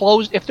they're in this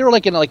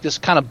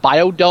kind of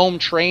biodome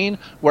train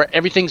where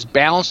everything's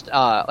balanced,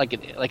 like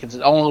it's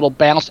its own little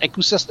balanced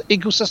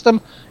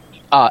ecosystem.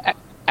 I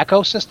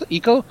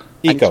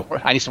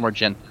need some more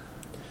gin.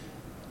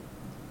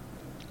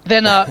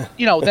 Then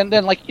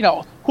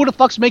who the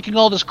fuck's making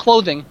all this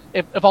clothing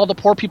if all the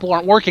poor people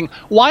aren't working?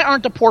 Why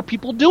aren't the poor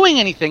people doing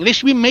anything? They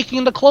should be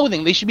making the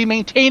clothing. They should be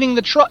maintaining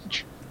the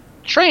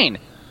train.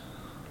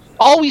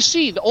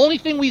 The only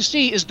thing we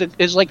see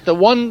is like the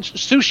one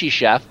sushi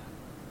chef,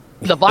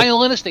 the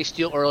violinist they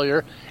steal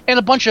earlier, and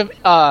a bunch of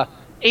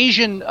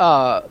Asian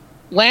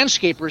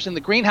landscapers in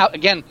the greenhouse.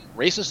 Again,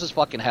 racist as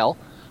fucking hell.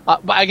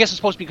 But I guess it's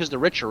supposed to be because the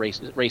rich are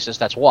racist.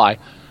 That's why.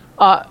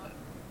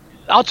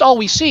 That's all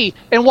we see.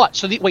 And what?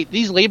 So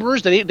these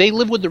laborers, they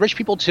live with the rich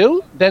people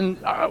too? Then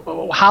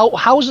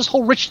how is this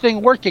whole rich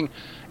thing working?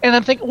 And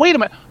I'm thinking, wait a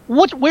minute,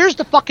 where's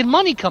the fucking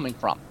money coming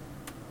from?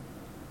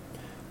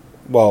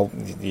 Well,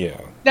 yeah.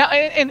 Now,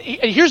 and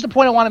here's the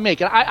point I want to make.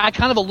 And I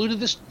kind of alluded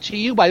this to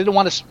you, but I didn't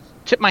want to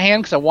tip my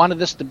hand because I wanted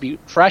this to be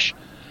fresh.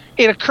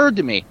 It occurred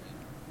to me,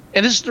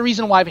 and this is the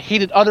reason why I've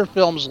hated other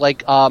films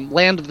like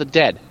Land of the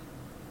Dead.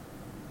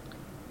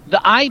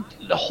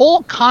 the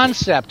whole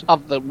concept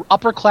of the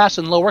upper class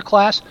and lower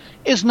class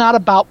is not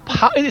about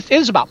it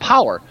is about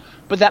power,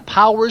 but that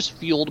power is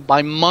fueled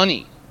by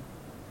money.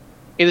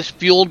 It is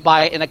fueled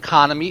by an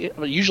economy,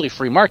 usually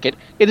free market.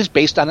 It is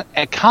based on an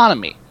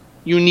economy.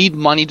 You need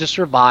money to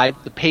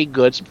survive, to pay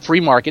goods, free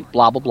market,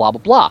 blah, blah, blah,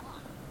 blah, blah.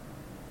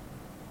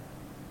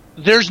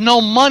 There's no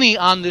money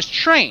on this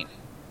train.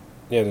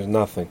 Yeah, there's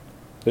nothing.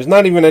 There's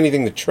not even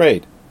anything to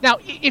trade. Now,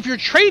 if you're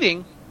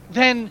trading,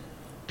 then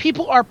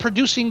people are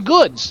producing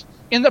goods.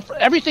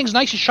 Everything's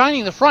nice and shiny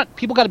in the front.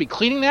 People got to be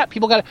cleaning that.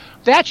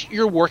 That's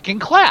your working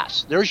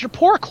class. There's your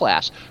poor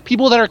class.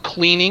 People that are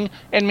cleaning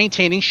and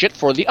maintaining shit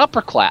for the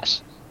upper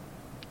class.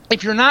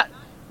 If you're not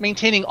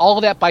maintaining all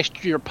of that by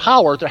your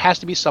power, there has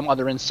to be some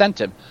other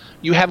incentive.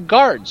 You have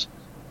guards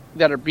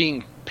that are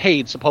being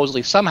paid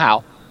supposedly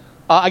somehow,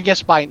 I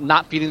guess by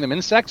not feeding them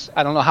insects.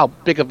 I don't know how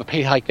big of a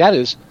pay hike that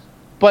is.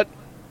 But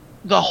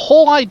the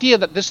whole idea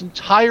that this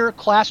entire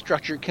class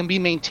structure can be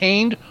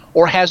maintained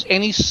or has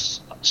any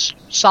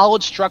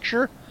solid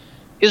structure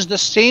is the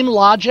same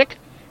logic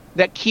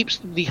that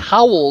keeps the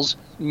Howells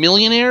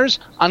millionaires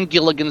on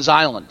Gilligan's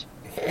Island.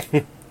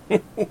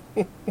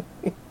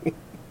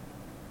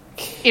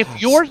 If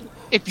you're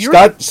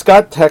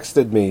Scott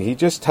texted me. He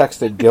just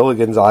texted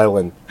Gilligan's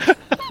Island,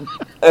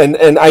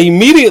 and I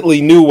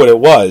immediately knew what it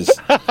was,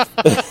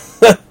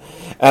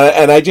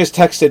 and I just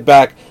texted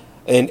back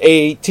an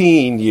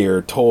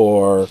 18-year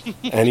tour,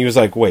 and he was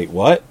like, "Wait,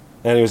 what?"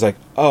 And he was like,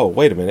 "Oh,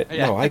 wait a minute,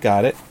 no, I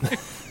got it."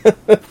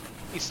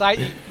 He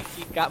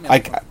got me.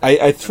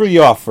 I threw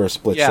you off for a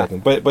split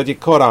second, but you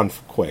caught on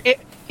quick.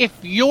 If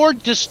your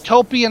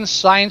dystopian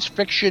science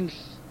fiction,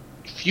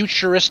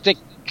 futuristic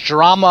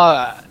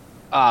drama,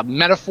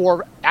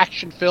 metaphor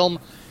action film,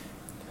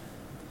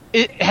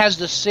 it has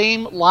the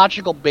same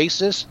logical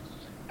basis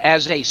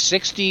as a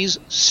 60s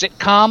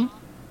sitcom,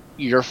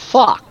 you're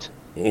fucked.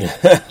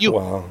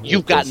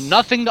 You've got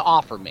nothing to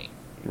offer me.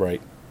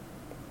 Right.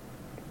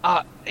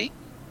 And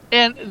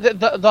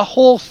the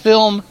whole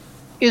film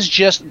is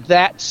just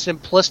that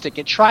simplistic.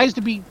 It tries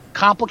to be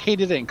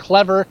complicated and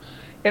clever,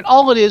 and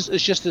all it is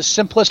just this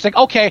simplistic,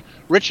 okay,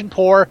 rich and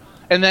poor,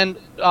 and then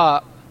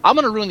I'm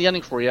going to ruin the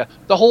ending for you.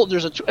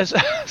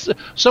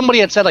 Somebody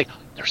had said, like,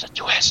 there's a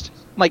twist.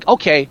 I'm like,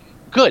 okay,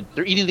 good.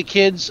 They're eating the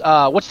kids.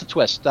 What's the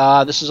twist?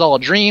 This is all a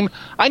dream.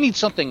 I need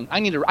something. I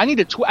need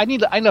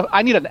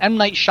an M.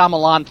 Night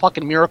Shyamalan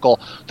fucking miracle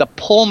to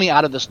pull me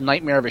out of this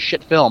nightmare of a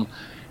shit film.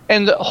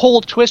 And the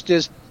whole twist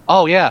is,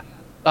 oh yeah,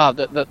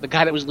 the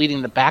guy that was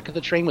leading the back of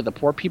the train with the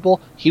poor people,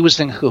 he was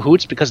in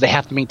cahoots because they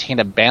have to maintain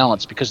a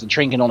balance because the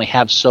train can only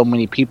have so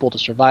many people to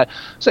survive.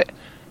 So,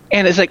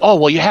 and it's like, oh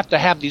well, you have to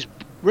have these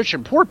rich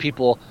and poor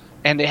people,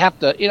 and they have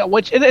to,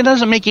 which it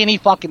doesn't make any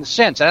fucking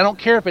sense. And I don't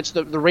care if it's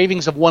the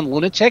ravings of one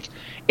lunatic.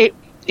 It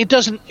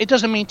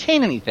doesn't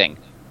maintain anything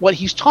what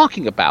he's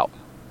talking about.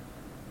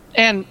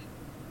 And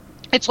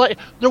it's like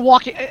they're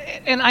walking,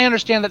 and I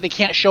understand that they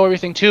can't show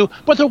everything too,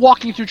 but they're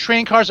walking through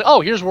train cars. Oh,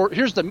 here's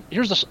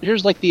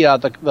like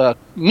the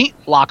meat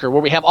locker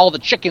where we have all the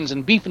chickens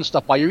and beef and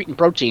stuff while you're eating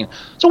protein.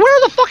 So where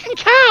are the fucking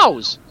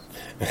cows?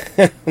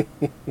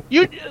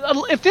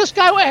 If this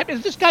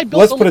guy built.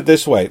 Let's put it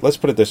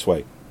this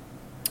way.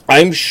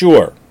 I'm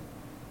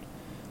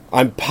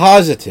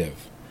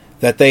positive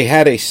that they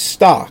had a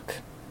stock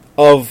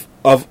of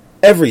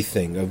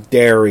everything, of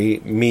dairy,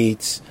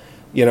 meats,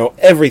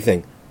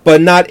 everything. But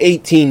not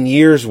 18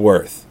 years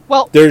worth.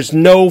 Well, there's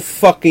no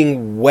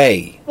fucking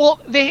way.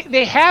 Well,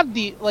 they have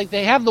the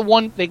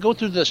one. They go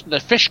through the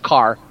fish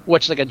car,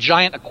 which is like a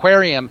giant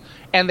aquarium,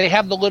 and they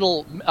have the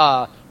little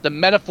the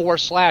metaphor /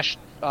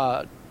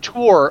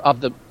 tour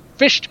of the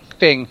fish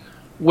thing,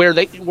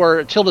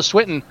 where Tilda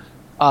Swinton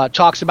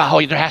talks about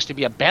how there has to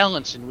be a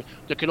balance, and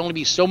there can only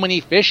be so many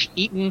fish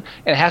eaten,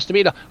 and it has to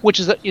be which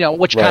is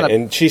which right. kind of.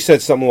 And she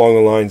said something along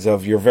the lines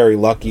of, "You're very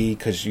lucky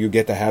because you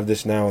get to have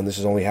this now, and this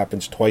only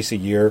happens twice a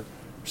year."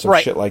 Some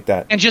shit like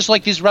that. And just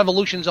like these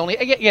revolutions only,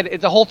 again,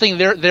 the whole thing,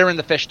 they're in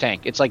the fish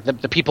tank. It's like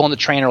the people in the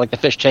train are like the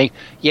fish tank.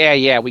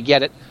 Yeah, we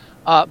get it.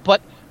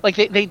 But like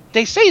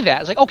they say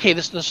that it's like, okay,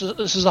 this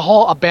is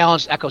a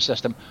balanced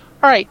ecosystem.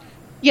 All right,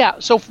 yeah.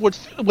 So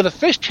with a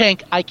fish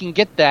tank, I can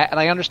get that,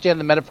 and I understand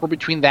the metaphor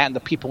between that and the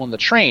people in the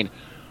train.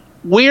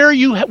 Where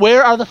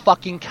are the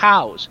fucking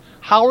cows?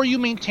 How are you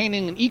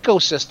maintaining an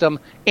ecosystem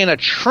in a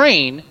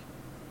train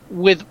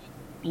with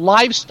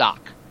livestock?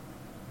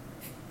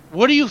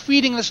 What are you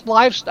feeding this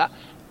livestock?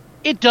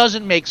 It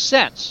doesn't make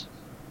sense.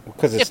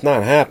 Because it's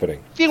not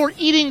happening. If they were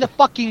eating the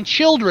fucking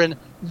children,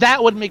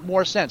 that would make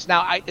more sense.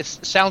 Now, it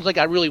sounds like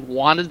I really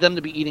wanted them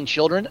to be eating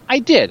children. I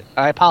did.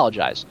 I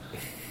apologize.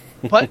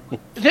 But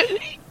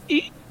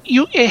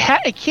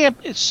it can't.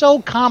 It's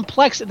so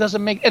complex. It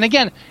doesn't make. And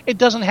again, it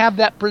doesn't have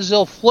that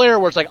Brazil flair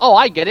where it's like, oh,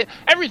 I get it.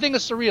 Everything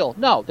is surreal.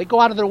 No, they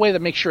go out of their way to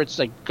make sure it's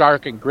like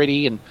dark and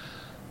gritty. And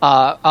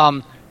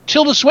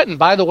Tilda Swinton,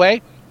 by the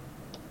way.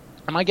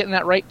 Am I getting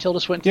that right, Tilda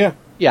Swinton?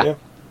 Yeah.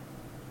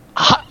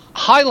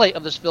 Highlight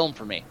of this film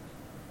for me.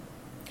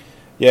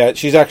 Yeah,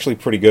 she's actually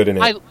pretty good in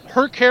it.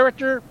 Her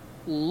character,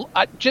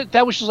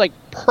 that was just like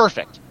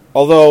perfect.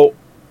 Although,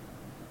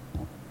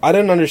 I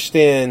don't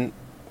understand.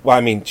 Well,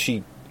 I mean,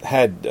 she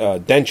had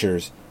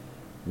dentures.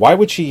 Why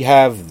would she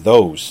have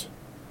those?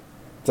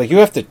 It's like you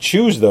have to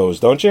choose those,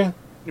 don't you? What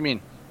do you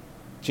mean?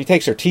 She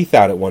takes her teeth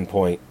out at one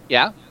point.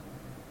 Yeah.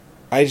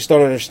 I just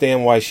don't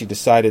understand why she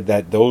decided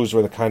that those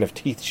were the kind of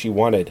teeth she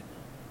wanted.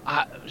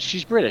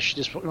 She's British. She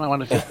just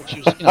wanted to feel like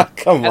she was, you know,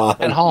 Come on.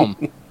 at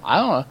home. I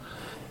don't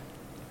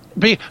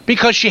know.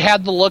 Because she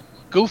had to look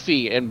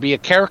goofy and be a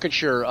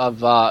caricature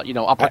of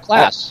upper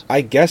class.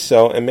 I guess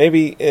so, and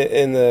maybe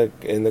in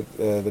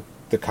the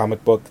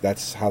comic book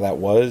that's how that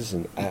was,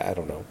 and I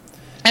don't know.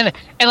 And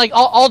like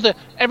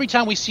every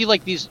time we see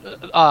like these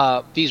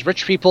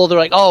rich people, they're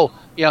like, oh,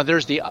 you know,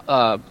 there's the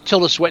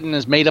Tilda Swinton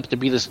is made up to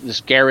be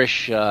this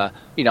garish,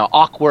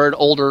 awkward,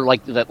 older,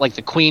 like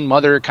the Queen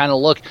Mother kind of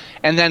look,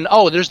 and then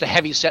there's the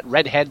heavy set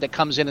redhead that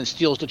comes in and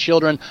steals the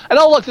children, and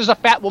look, there's a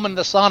fat woman in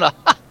the sauna.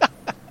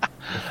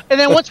 And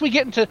then once we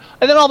get into,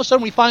 and then all of a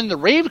sudden we find the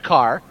rave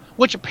car,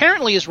 which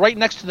apparently is right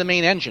next to the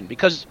main engine,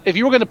 because if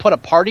you were going to put a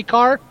party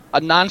car, a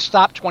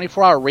nonstop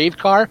 24-hour rave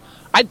car,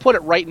 I'd put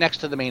it right next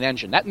to the main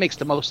engine. That makes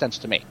the most sense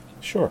to me.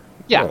 Sure.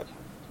 Yeah.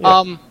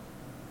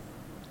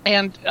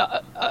 And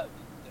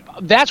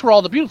that's where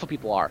all the beautiful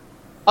people are.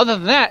 Other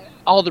than that,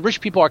 all the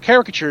rich people are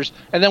caricatures,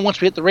 and then once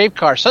we hit the rave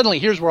car, suddenly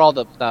here's where all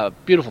the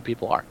beautiful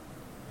people are.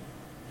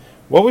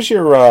 What was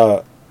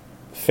your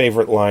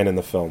favorite line in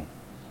the film?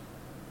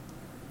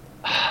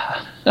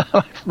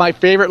 My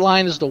favorite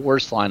line is the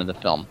worst line in the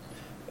film.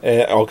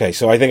 Okay,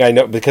 so I think I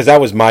know, because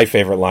that was my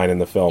favorite line in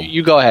the film.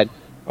 You go ahead.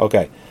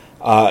 Okay.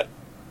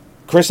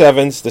 Chris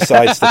Evans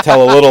decides to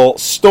tell a little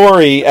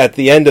story at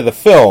the end of the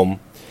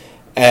film,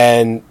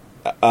 and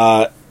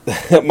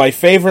my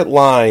favorite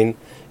line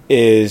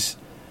is,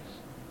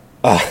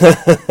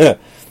 I'm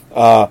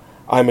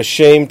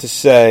ashamed to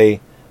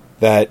say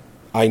that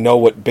I know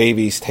what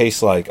babies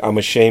taste like. I'm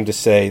ashamed to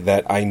say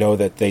that I know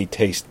that they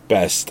taste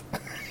best.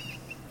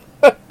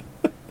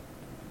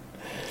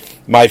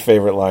 My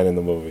favorite line in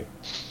the movie.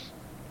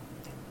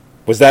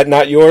 Was that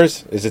not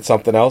yours? Is it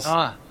something else?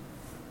 I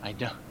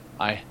know.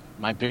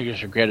 My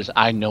biggest regret is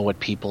I know what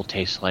people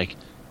taste like.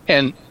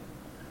 And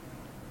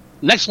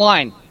next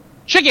line,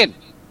 chicken.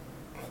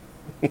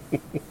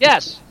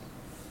 Yes.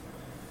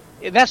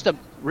 That's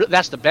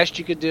the best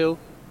you could do.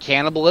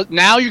 Cannibalism.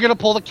 Now you're going to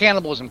pull the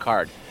cannibalism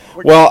card.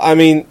 Well, I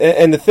mean,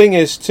 and the thing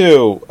is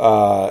too,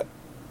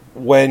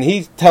 when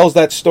he tells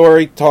that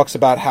story, talks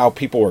about how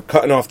people were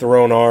cutting off their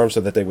own arms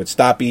so that they would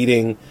stop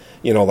eating,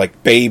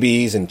 like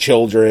babies and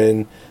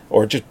children,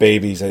 or just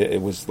babies.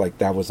 It was like,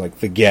 that was like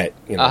the get,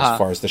 as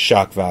far as the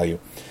shock value.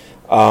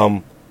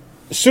 As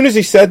soon as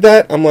he said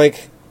that, I'm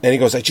like, and he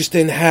goes, I just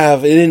didn't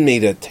have it in me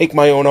to take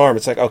my own arm.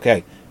 It's like,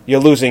 okay,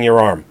 you're losing your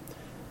arm.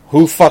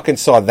 Who fucking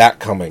saw that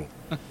coming?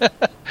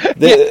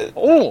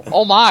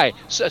 Oh my!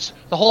 So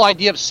the whole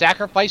idea of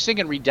sacrificing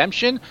and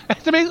redemption.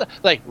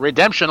 Like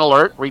redemption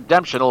alert!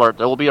 Redemption alert!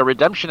 There will be a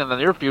redemption in the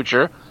near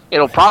future.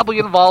 It'll probably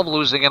involve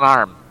losing an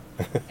arm.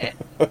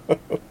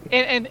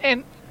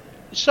 and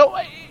so,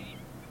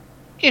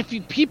 if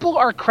people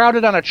are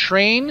crowded on a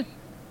train,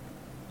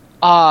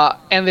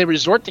 and they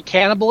resort to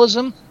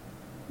cannibalism,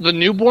 the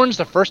newborn's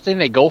the first thing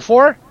they go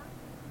for.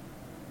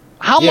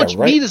 How much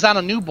meat is on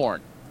a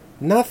newborn?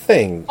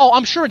 Nothing. Oh,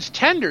 I'm sure it's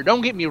tender.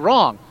 Don't get me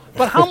wrong.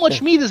 But how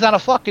much meat is on a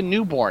fucking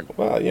newborn?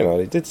 Well,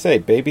 they did say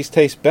babies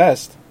taste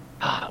best.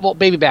 Well,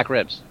 baby back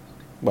ribs.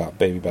 Well,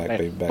 baby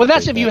back. But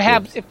that's if you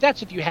have. Ribs. If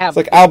that's if you have. It's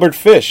like Albert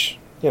Fish.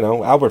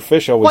 Albert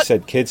Fish always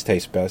said kids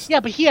taste best.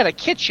 Yeah, but he had a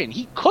kitchen.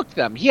 He cooked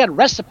them. He had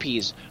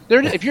recipes.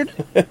 If you're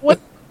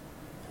what?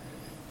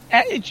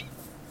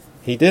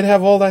 He did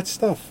have all that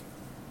stuff.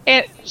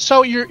 And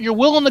so you're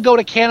willing to go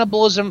to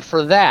cannibalism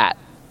for that.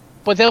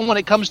 But then when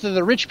it comes to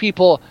the rich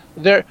people,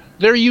 they're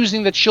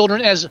using the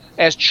children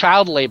as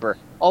child labor.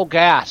 Oh,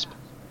 gasp!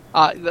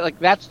 Like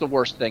that's the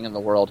worst thing in the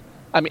world.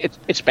 I mean,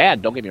 it's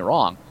bad. Don't get me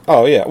wrong.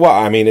 Oh yeah. Well,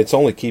 I mean, it's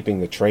only keeping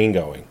the train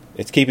going.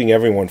 It's keeping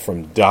everyone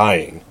from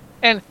dying.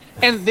 And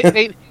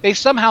they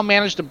somehow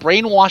managed to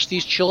brainwash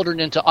these children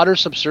into utter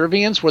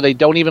subservience, where they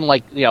don't even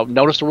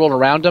notice the world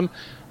around them.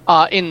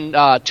 In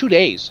 2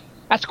 days.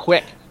 That's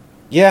quick.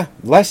 Yeah,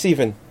 less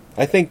even.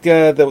 I think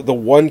the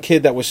one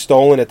kid that was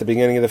stolen at the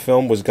beginning of the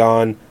film was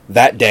gone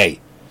that day.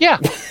 Yeah.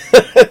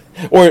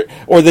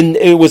 or then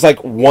it was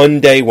like 1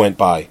 day went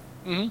by.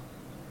 Mm-hmm.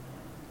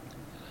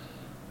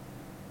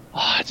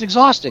 Oh, it's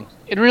exhausting.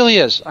 It really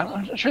is.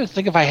 I'm trying to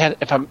think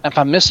if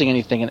I'm missing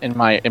anything in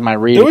my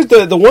reading. There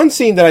was the one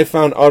scene that I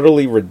found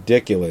utterly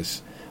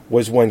ridiculous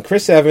was when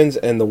Chris Evans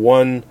and the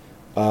one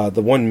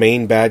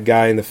main bad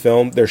guy in the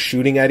film, they're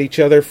shooting at each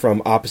other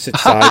from opposite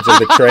sides of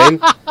the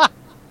train.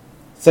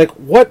 It's like,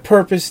 what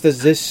purpose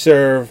does this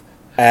serve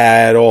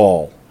at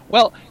all?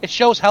 Well, it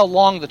shows how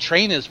long the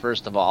train is,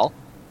 first of all.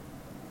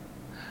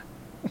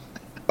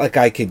 Like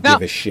I could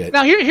give a shit.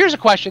 Now, here's a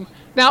question.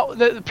 Now,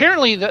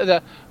 apparently,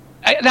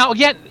 now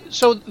again,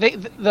 so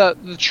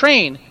the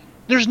train,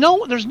 there's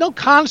no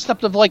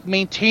concept of like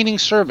maintaining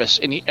service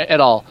at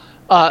all.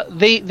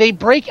 They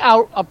break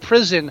out of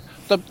prison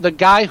the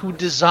guy who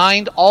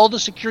designed all the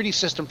security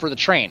system for the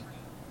train.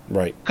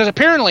 Right. Because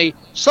apparently,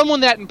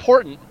 someone that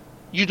important,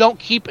 you don't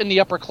keep in the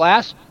upper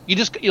class.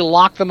 You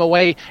lock them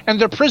away. And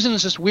their prison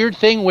is this weird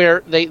thing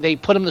where they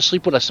put them to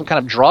sleep with some kind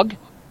of drug,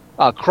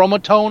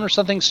 chromatone or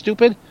something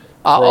stupid.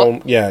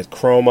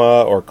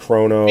 Chroma or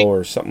Chrono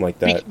or something like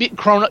that.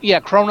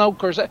 Chrono,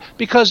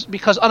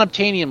 because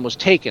unobtainium was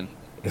taken.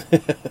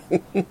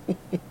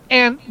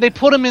 And they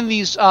put them in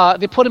these.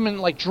 They put them in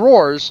like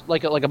drawers,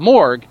 like a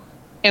morgue,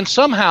 and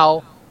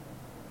somehow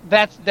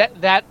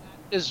that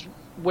is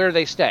where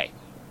they stay.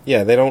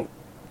 Yeah, they don't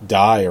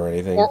die or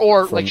anything,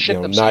 or from, like shit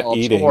not themselves,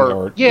 eating,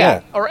 or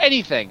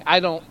anything. I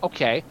don't.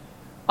 Okay.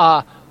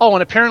 And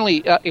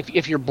apparently,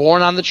 if you're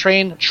born on the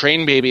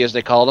train baby as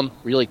they call them,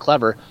 really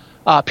clever.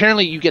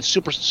 Apparently, you get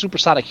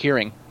supersonic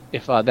hearing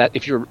if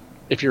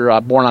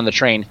you're born on the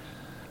train,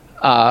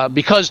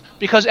 because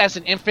as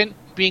an infant,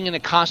 being in a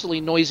constantly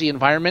noisy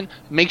environment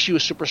makes you a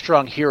super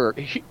strong hearing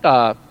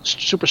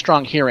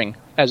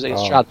as a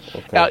child.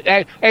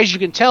 Okay. As you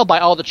can tell by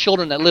all the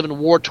children that live in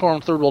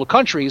war-torn third world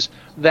countries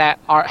that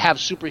have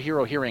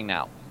superhero hearing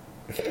now.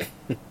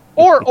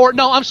 or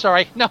no, I'm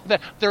sorry, no,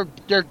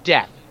 they're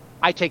deaf.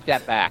 I take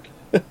that back.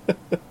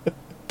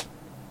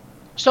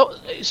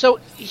 So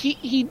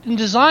he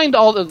designed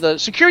all of the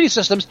security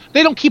systems.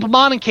 They don't keep them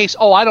on in case,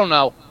 I don't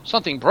know,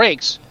 something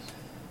breaks.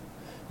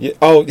 You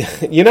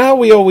know how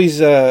we always,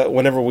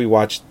 whenever we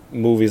watch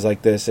movies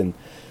like this, and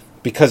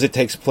because it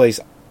takes place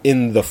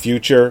in the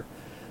future,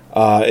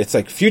 it's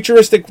like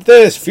futuristic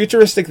this,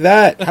 futuristic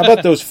that. How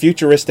about those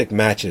futuristic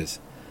matches?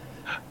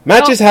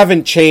 Matches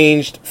haven't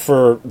changed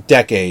for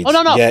decades.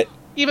 Oh, no. Yet.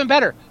 Even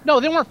better. No,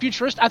 they weren't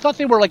futuristic. I thought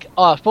they were like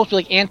supposed to be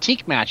like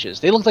antique matches.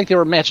 They looked like they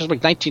were matches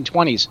like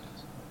 1920s.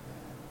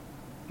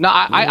 No,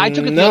 I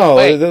took it the other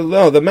way.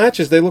 The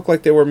matches, they look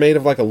like they were made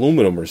of like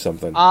aluminum or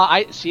something.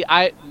 I'd have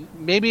to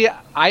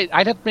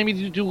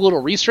maybe do a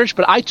little research,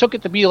 but I took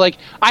it to be like,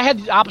 I had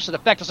the opposite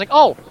effect. It's like,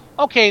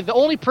 okay, the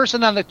only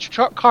person on the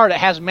car that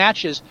has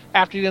matches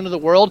after the end of the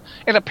world,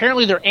 and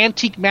apparently they're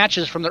antique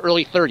matches from the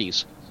early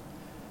 30s.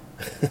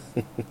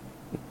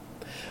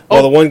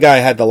 Well, the one guy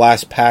had the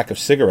last pack of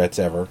cigarettes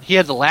ever. He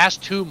had the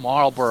last 2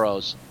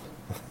 Marlboros.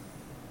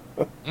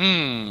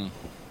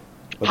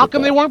 How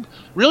come they weren't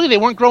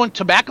growing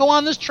tobacco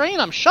on this train?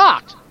 I'm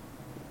shocked.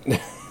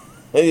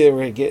 They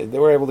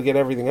were able to get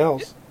everything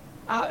else.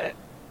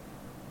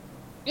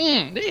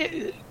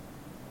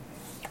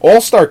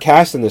 All-star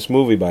cast in this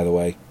movie, by the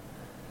way.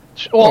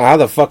 Well, how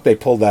the fuck they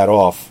pulled that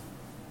off?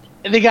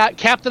 They got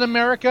Captain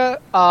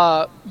America,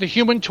 the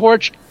Human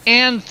Torch,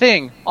 and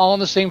Thing all in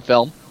the same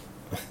film.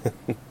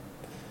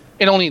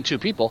 And only in 2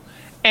 people.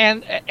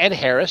 And Ed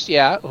Harris,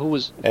 who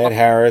was... Ed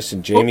Harris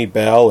and Jamie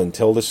Bell and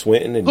Tilda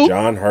Swinton and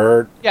John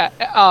Hurt. Yeah,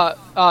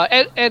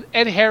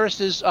 Ed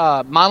Harris's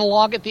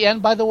monologue at the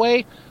end, by the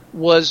way,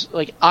 was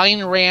like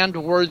Ayn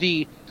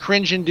Rand-worthy,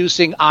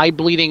 cringe-inducing,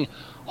 eye-bleeding,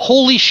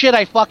 holy shit,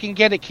 I fucking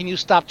get it, can you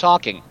stop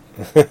talking?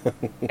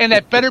 And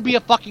that better be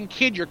a fucking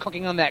kid you're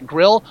cooking on that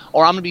grill,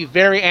 or I'm going to be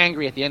very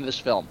angry at the end of this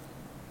film.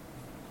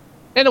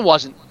 And it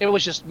wasn't. It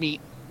was just meat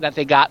that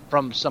they got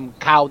from some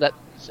cow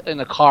that's in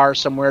a car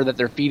somewhere that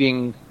they're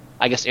feeding...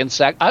 I guess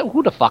insect.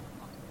 Who the fuck?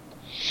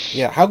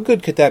 Yeah, how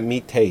good could that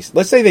meat taste?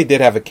 Let's say they did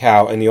have a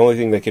cow, and the only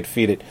thing that could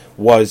feed it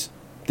was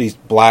these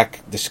black,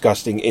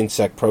 disgusting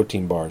insect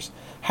protein bars.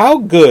 How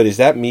good is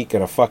that meat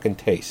gonna fucking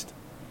taste?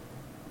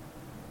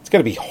 It's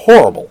gonna be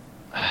horrible.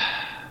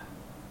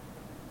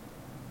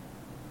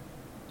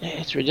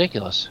 It's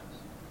ridiculous.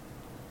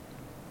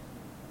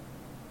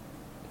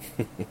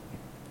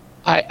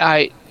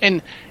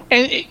 And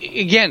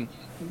again.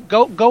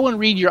 Go and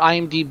read your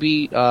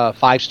IMDb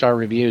 5-star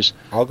reviews.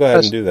 I'll go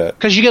ahead and do that.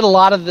 Because you get a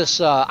lot of this...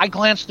 I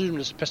glanced through them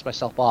just to piss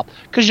myself off.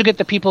 Because you get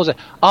the people that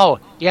say,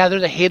 they're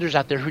the haters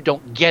out there who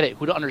don't get it,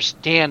 who don't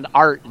understand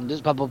art, and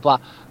this blah, blah, blah.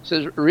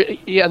 So,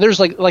 there's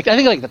like I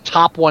think like the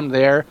top one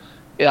there,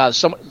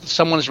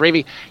 someone's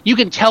raving. You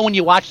can tell when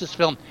you watch this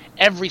film,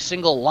 every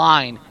single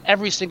line,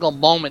 every single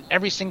moment,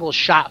 every single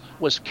shot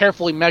was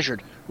carefully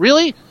measured.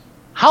 Really?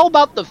 How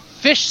about the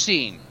fish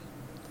scene?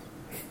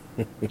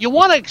 You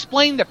want to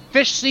explain the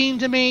fish scene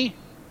to me?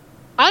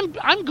 I'm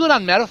good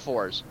on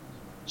metaphors.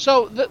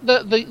 So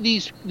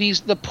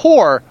the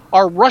poor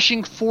are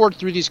rushing forward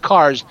through these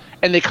cars,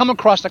 and they come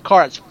across a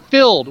car that's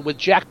filled with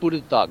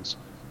jackbooted thugs,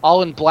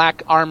 all in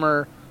black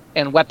armor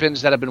and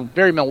weapons that have been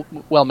very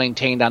well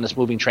maintained on this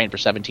moving train for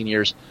 17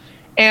 years,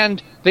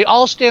 and they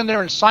all stand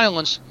there in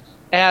silence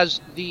as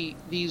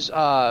these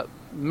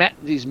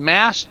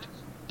masked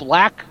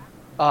black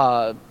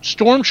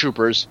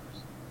stormtroopers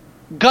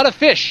gut a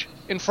fish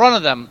in front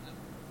of them,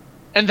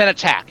 and then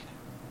attack.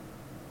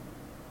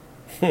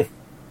 And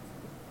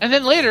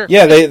then later,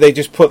 they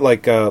just put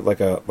like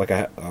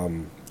a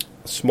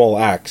small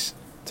axe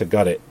to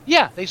gut it.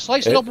 Yeah, they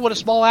sliced it open with a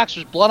small axe.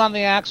 There's blood on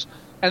the axe,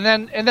 and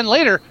then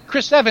later,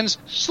 Chris Evans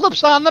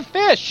slips on the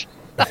fish.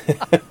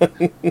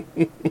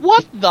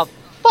 What the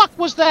fuck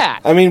was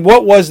that? I mean,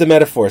 what was the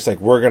metaphor? It's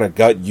like, we're gonna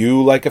gut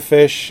you like a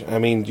fish. I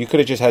mean, you could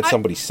have just had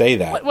somebody say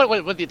that. What,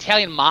 would the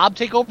Italian mob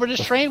take over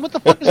this train? What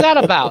the fuck is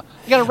that about?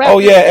 You gotta wrap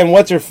and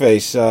what's her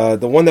face? The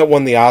one that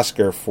won the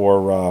Oscar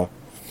for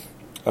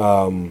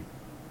The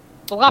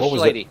lobster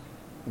lady.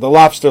 The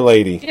lobster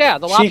lady. Yeah,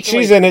 the lobster lady.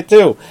 She's in it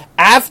too.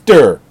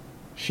 After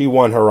she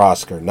won her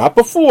Oscar. Not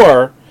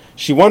before.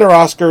 She won her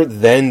Oscar,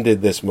 then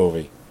did this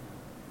movie.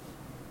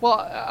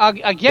 Well,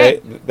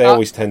 again... They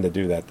always tend to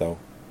do that, though.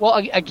 Well,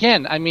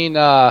 again, I mean...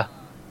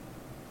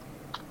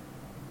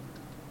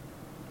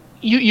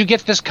 You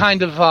get this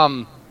kind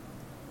of...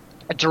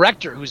 a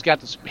director who's got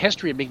this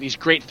history of making these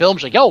great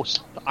films. Like, yo,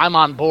 I'm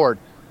on board.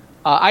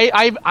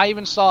 I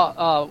even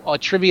saw a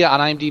trivia on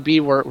IMDb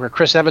where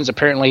Chris Evans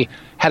apparently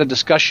had a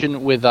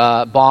discussion with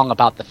Bong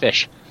about the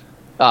fish.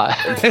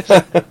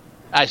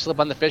 I slip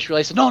on the fish reel.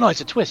 I said, no,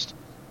 it's a twist.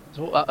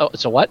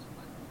 It's a what?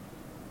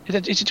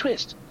 It's a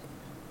twist.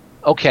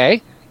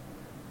 Okay.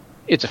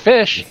 It's a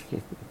fish.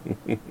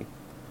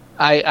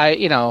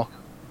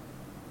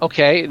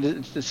 Okay,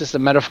 this is a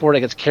metaphor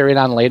that gets carried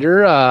on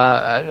later.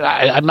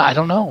 I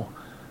don't know.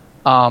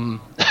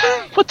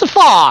 What the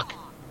fuck?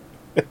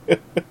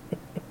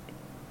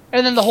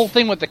 And then the whole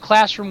thing with the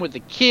classroom with the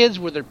kids,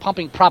 where they're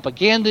pumping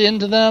propaganda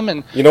into them,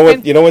 and you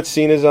know what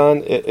scene is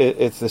on?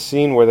 It's the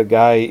scene where the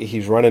guy,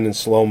 he's running in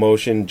slow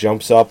motion,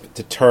 jumps up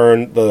to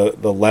turn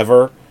the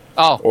lever.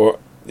 Oh, or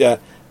yeah.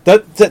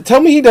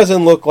 Tell me he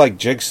doesn't look like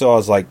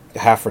Jigsaw's like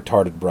half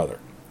retarded brother.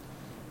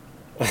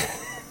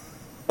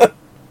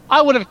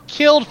 I would have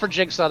killed for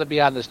Jigsaw to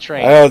be on this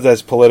train. I know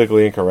that's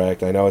politically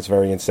incorrect. I know it's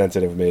very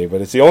insensitive of me,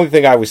 but it's the only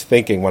thing I was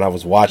thinking when I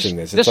was watching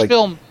this. This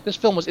film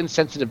was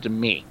insensitive to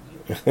me.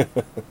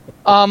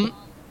 And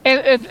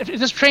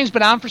this train's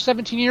been on for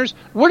 17 years.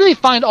 Where do they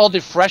find all the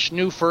fresh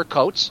new fur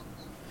coats?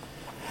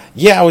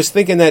 Yeah, I was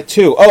thinking that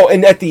too. Oh,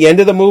 and at the end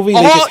of the movie,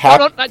 they just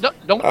have...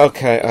 Don't.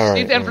 Okay, all right.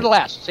 Save the end for the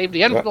last. Save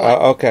the end for the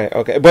last.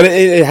 Okay. But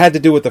it had to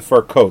do with the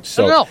fur coats,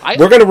 so No,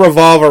 we're going to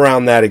revolve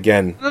around that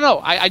again.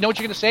 No. I know what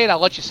you're going to say, and I'll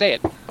let you say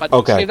it. But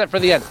okay. Save that for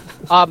the end.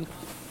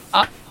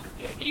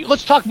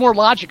 Let's talk more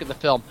logic in the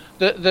film.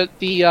 The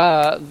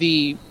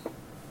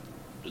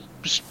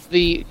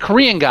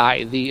Korean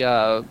guy,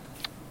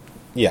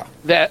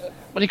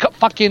 what do you call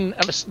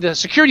the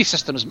security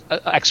systems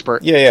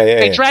expert? Yeah.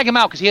 They drag him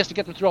out because he has to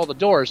get them through all the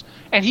doors,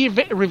 and he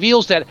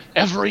reveals that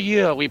every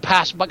year we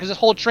pass, because this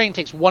whole train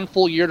takes one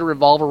full year to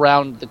revolve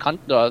around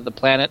the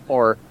planet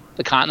or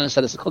the continents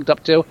that it's hooked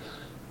up to.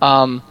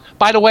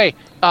 By the way,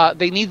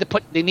 they need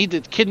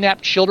to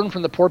kidnap children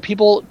from the poor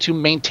people to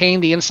maintain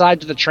the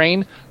insides of the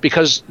train,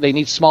 because they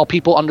need small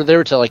people under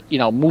there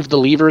to move the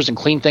levers and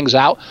clean things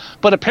out.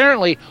 But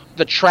apparently,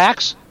 the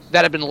tracks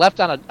that have been left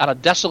on a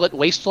desolate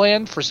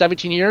wasteland for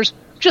 17 years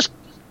just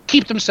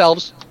keep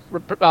themselves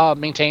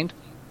maintained.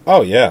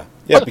 Oh, yeah.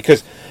 Yeah,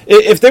 because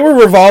if they were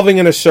revolving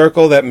in a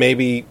circle that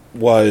maybe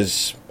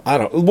was, I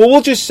don't know,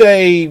 we'll just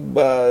say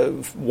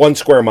 1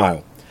 square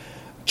mile.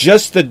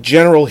 Just the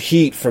general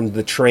heat from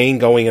the train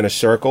going in a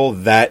circle,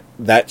 that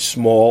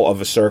small of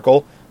a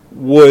circle,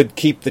 would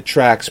keep the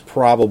tracks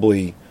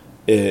probably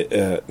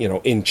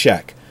in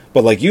check.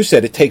 But like you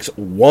said, it takes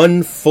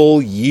 1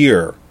 full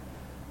year.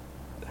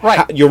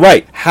 Right. You're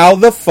right. How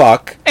the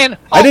fuck... And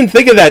I didn't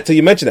think of that till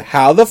you mentioned it.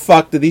 How the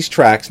fuck did these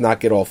tracks not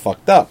get all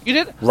fucked up? You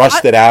did?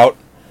 Rusted out?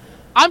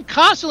 I'm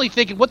constantly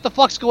thinking, what the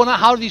fuck's going on?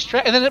 How do these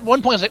tracks... And then at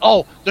one point, it's like,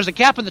 oh, there's a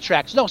gap in the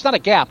tracks. No, it's not a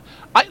gap.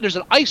 There's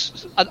an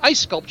ice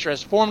sculpture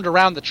has formed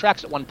around the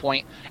tracks at one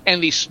point,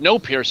 and the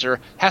Snowpiercer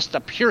has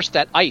to pierce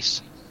that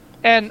ice.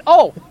 And,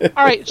 all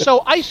right,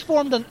 so ice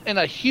formed in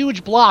a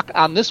huge block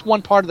on this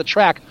one part of the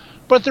track,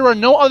 but there are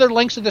no other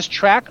lengths of this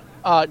track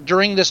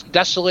during this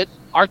desolate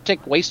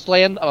Arctic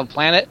wasteland of a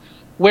planet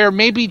where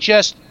maybe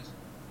just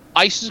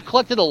ice is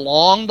collected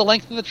along the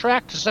length of the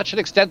track to such an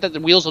extent that the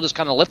wheels will just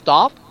kind of lift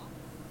off?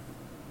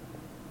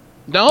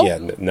 No? Yeah,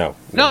 no.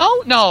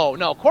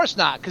 No, of course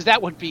not, because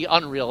that would be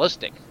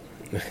unrealistic.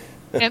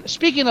 And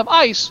speaking of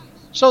ice,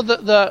 so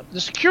the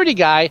security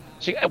guy,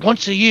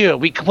 once a year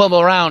we come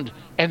around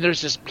and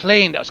there's this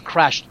plane that was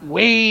crashed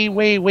way,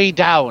 way, way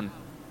down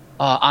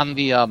on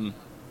the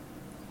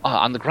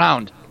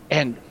ground,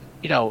 and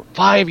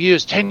 5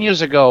 years, 10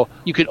 years ago,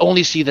 you could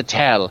only see the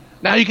tail.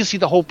 Now you can see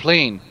the whole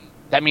plane.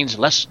 That means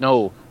less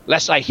snow,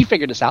 less ice. He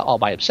figured this out all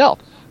by himself.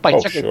 By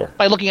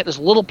looking at this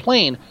little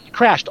plane,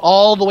 crashed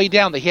all the way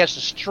down, that he has to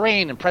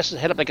strain and press his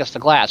head up against the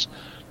glass.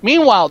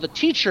 Meanwhile, the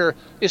teacher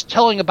is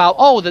telling about,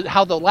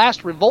 how the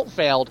last revolt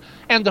failed,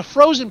 and the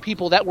frozen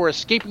people that were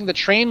escaping the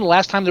train the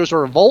last time there was a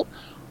revolt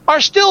are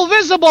still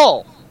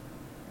visible.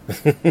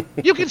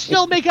 You can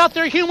still make out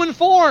their human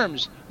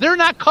forms. They're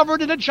not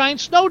covered in a giant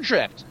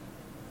snowdrift.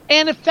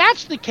 And if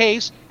that's the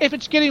case, if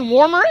it's getting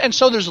warmer and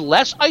so there's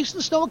less ice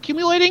and snow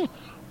accumulating,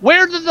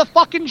 where did the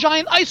fucking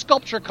giant ice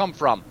sculpture come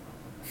from?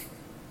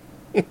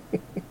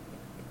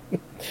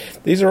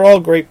 These are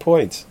all great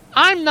points.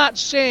 I'm not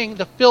saying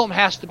the film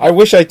has to be... I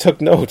wish I took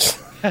notes.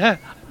 I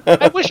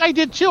wish I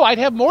did too. I'd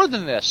have more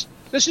than this.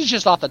 This is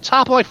just off the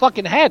top of my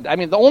fucking head. I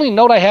mean, the only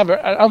note I have...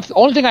 the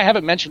only thing I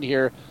haven't mentioned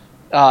here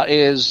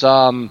is...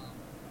 I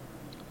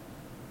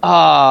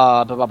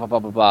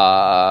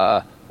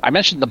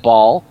mentioned the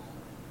ball.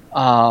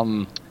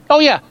 So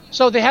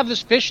they have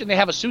this fish and they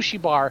have a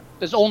sushi bar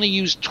that's only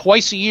used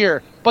twice a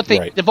year, but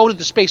they devoted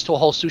the space to a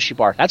whole sushi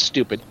bar. That's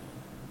stupid.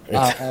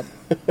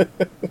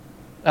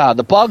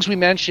 The bugs we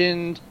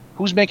mentioned.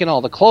 Who's making all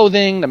the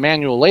clothing, the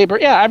manual labor?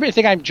 Yeah,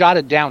 everything I've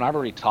jotted down, I've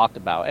already talked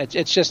about.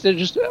 It's just they're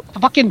just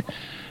fucking.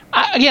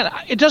 Again,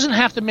 it doesn't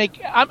have to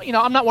make.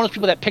 I'm not one of those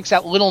people that picks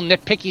out little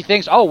nitpicky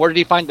things. Oh, where did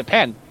he find the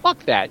pen?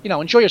 Fuck that.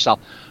 Enjoy yourself.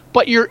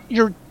 But your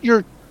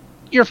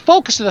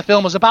focus of the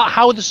film is about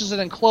how this is an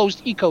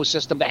enclosed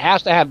ecosystem that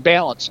has to have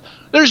balance.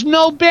 There's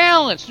no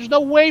balance. There's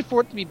no way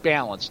for it to be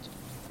balanced.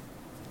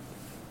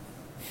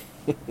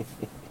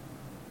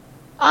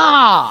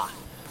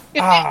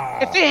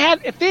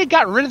 If they had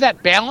got rid of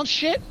that balance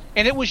shit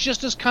and it was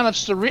just this kind of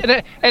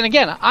surreal, and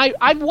again,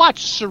 I've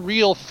watched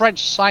surreal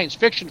French science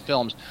fiction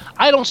films.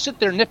 I don't sit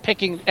there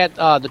nitpicking at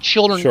the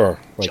children. Sure,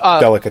 like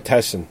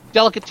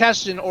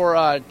Delicatessen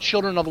or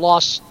Children of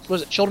Lost.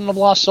 Was it Children of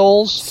Lost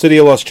Souls? City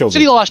of Lost Children.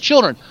 City of Lost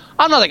Children.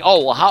 I'm not like,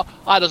 oh well,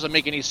 how doesn't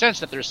make any sense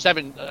that there's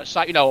 7.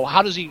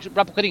 How does he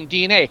replicating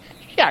DNA?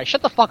 Yeah,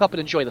 shut the fuck up and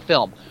enjoy the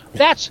film.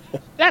 That's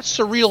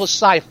surrealist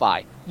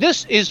sci-fi.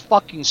 This is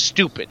fucking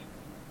stupid.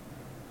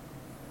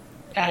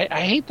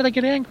 I hate that I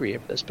get angry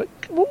at this, but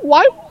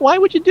why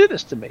would you do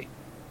this to me?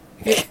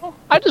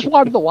 I just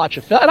wanted to watch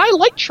a film, and I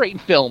like train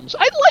films.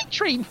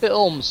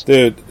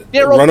 Dude.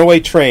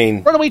 Runaway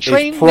Train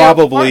is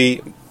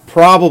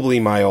probably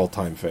my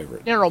all-time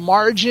favorite. Narrow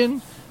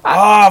Margin.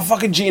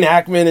 Fucking Gene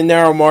Hackman and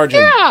Narrow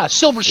Margin. Yeah,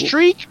 Silver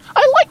Streak.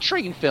 I like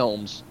train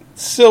films.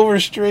 Silver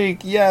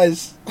Streak,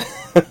 yes.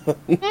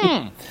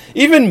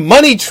 Even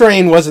Money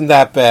Train wasn't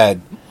that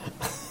bad.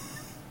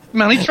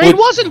 Money Train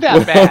wasn't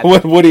that bad.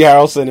 With Woody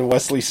Harrelson and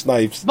Wesley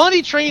Snipes.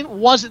 Money Train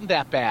wasn't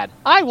that bad.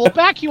 I will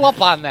back you up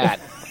on that.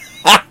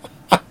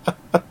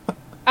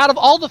 Out of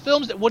all the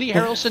films that Woody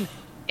Harrelson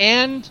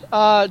and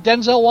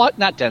Denzel,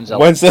 not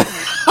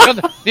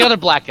Denzel, the other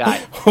black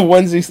guy,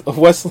 Wesley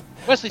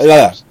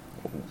Snipes,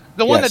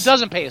 the one that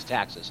doesn't pay his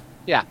taxes.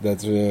 Yeah,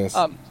 that's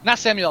not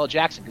Samuel L.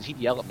 Jackson because he'd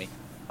yell at me.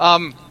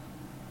 Out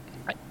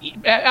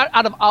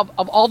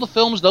of all the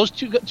films those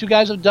two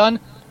guys have done,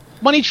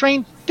 Money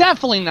Train,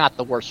 definitely not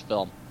the worst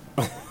film.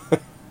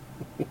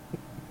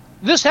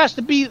 This has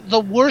to be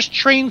the worst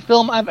train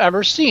film I've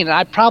ever seen.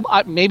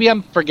 And maybe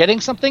I'm forgetting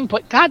something,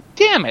 but god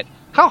damn it.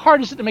 How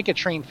hard is it to make a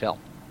train film?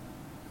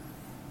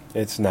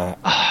 It's not.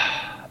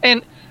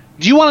 And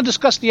do you want to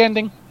discuss the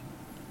ending?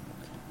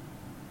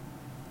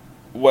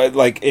 What,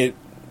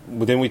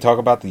 didn't we talk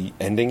about the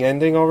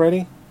ending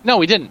already? No,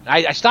 we didn't.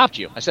 I stopped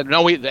you. I said,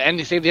 no,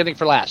 save the ending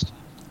for last.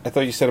 I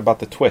thought you said about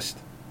the twist.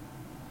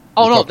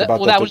 Oh, no,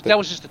 that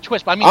was just a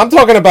twist. But I'm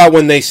talking about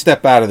when they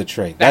step out of the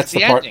train. That's the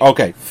part. Ending.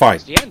 Okay, fine.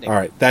 That's the ending. All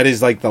right, that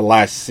is like the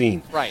last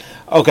scene. Right.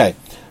 Okay,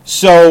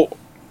 so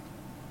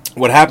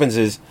what happens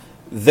is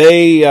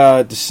they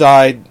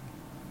decide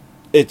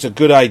it's a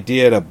good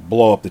idea to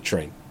blow up the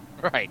train.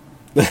 Right.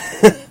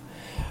 Because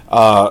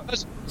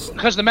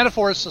the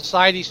metaphor is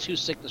society's too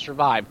sick to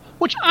survive,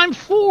 which I'm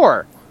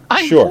for.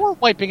 I'm for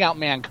wiping out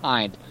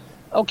mankind.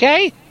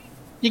 Okay?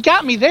 You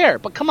got me there,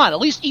 but come on, at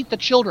least eat the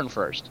children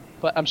first.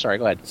 But I'm sorry,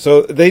 go ahead.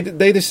 So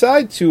they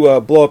decide to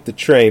blow up the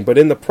train, but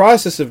in the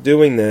process of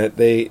doing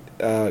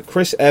that,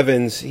 Chris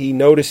Evans, he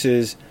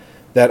notices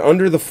that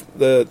under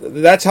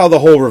that's how the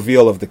whole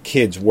reveal of the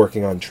kids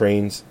working on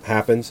trains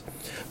happens.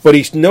 But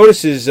he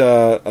notices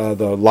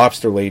the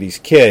lobster lady's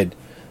kid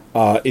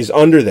is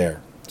under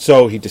there,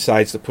 so he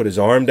decides to put his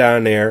arm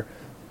down there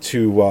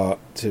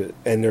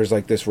and there's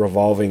like this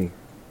revolving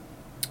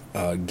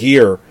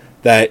gear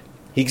that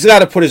he's got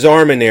to put his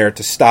arm in there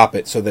to stop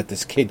it so that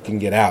this kid can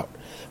get out.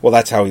 Well,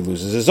 that's how he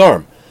loses his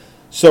arm.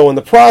 So in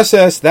the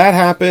process, that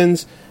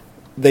happens.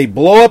 They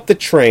blow up the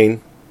train.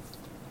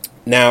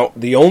 Now,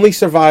 the only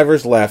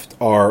survivors left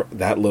are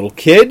that little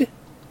kid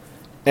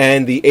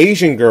and the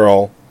Asian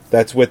girl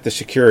that's with the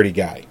security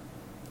guy.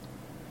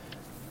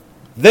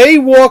 They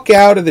walk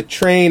out of the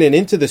train and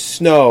into the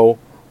snow,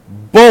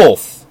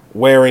 both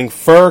wearing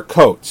fur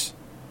coats.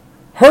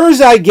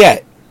 Hers I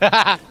get.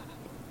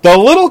 The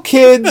little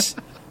kids,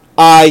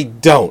 I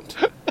don't.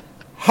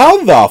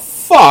 How the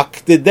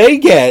fuck did they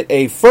get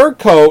a fur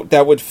coat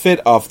that would fit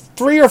a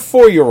 3 or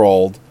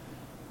 4-year-old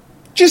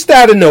just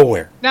out of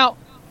nowhere? Now,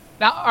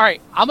 all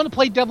right, I'm going to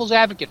play devil's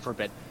advocate for a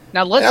bit.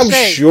 Now, I'm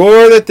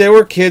sure that there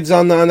were kids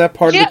on that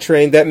part of the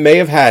train that may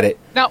have had it.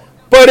 Now,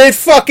 but it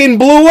fucking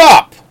blew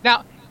up.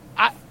 Now,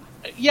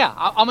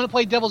 I'm going to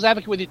play devil's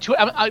advocate with you too.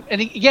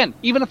 And again,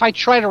 even if I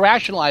try to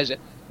rationalize it,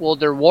 well,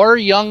 there were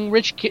young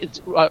rich kids,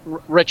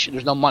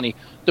 there's no money.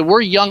 There were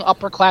young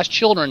upper-class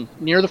children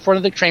near the front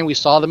of the train. We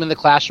saw them in the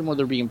classroom where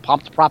they're being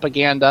pumped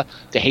propaganda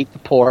to hate the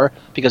poor,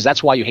 because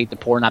that's why you hate the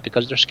poor, not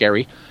because they're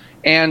scary.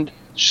 And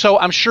so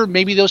I'm sure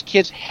maybe those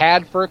kids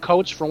had fur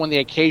coats for when they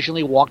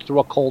occasionally walked through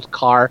a cold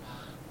car.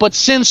 But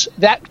since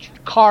that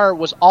car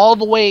was all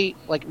the way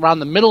like around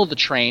the middle of the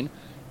train,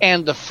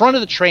 and the front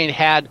of the train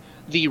had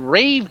the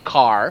rave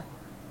car,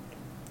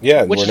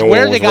 which is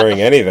where they got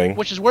anything.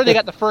 Which is where they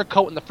got the fur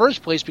coat in the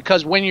first place,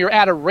 because when you're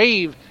at a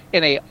rave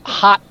in a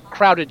hot,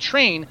 crowded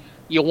train,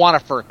 you want a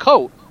fur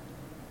coat.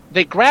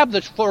 They grabbed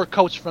the fur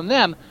coats from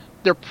them.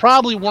 There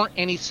probably weren't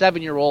any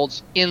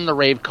 7-year-olds in the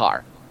rave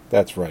car.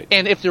 That's right.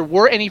 And if there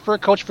were any fur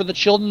coats for the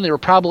children, they were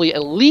probably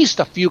at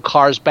least a few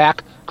cars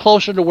back,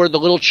 closer to where the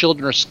little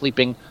children are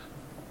sleeping.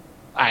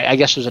 I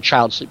guess there's a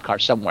child sleep car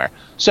somewhere.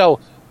 So,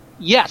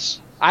 yes,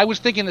 I was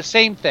thinking the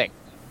same thing.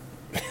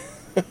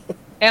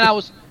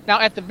 And now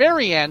at the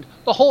very end,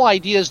 the whole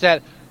idea is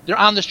that they're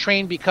on this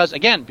train because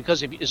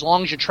as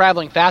long as you're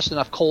traveling fast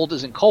enough, cold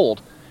isn't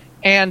cold.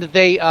 And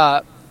they,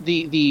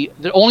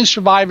 the only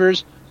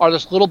survivors are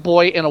this little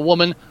boy and a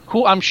woman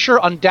who I'm sure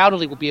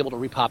undoubtedly will be able to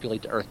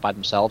repopulate the Earth by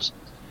themselves.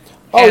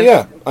 Oh,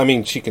 yeah. I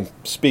mean, she can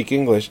speak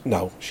English.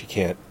 No, she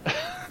can't.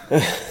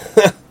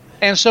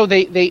 And so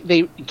they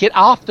get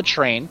off the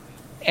train,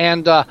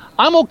 and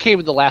I'm okay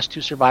with the last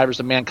two survivors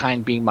of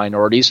mankind being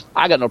minorities.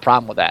 I got no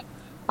problem with that.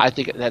 I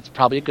think that's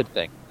probably a good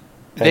thing.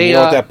 And you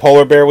know what that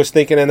polar bear was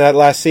thinking in that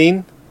last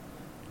scene?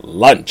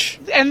 Lunch.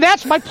 And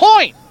that's my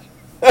point.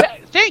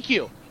 Thank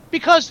you.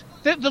 Because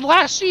the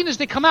last scene is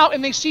they come out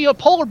and they see a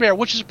polar bear,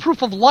 which is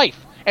proof of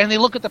life. And they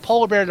look at the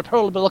polar bear, and the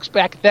polar bear looks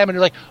back at them, and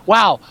they're like,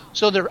 "Wow!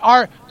 So there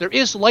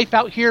is life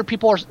out here.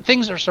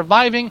 Things are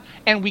surviving,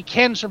 and we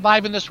can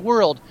survive in this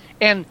world."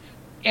 And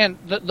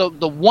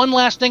the one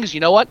last thing is, you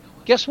know what?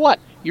 Guess what?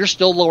 You're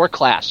still lower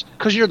class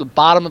because you're the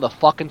bottom of the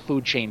fucking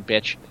food chain,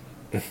 bitch.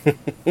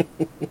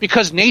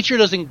 Because nature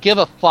doesn't give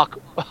a fuck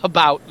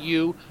about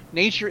you.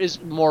 Nature is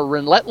more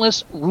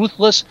relentless,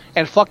 ruthless,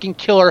 and fucking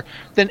killer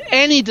than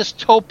any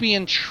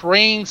dystopian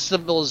trained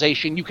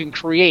civilization you can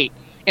create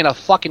in a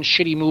fucking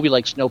shitty movie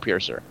like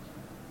Snowpiercer.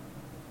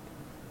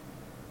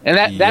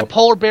 And that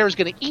polar bear is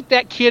going to eat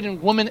that kid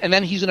and woman, and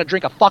then he's going to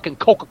drink a fucking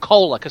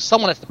Coca-Cola because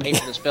someone has to pay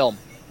for this film.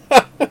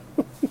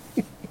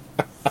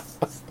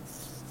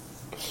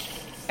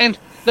 And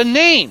the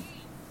name.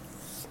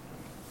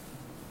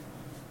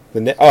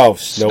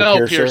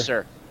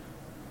 Snowpiercer.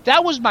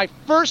 That was my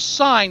first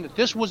sign that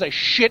this was a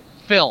shit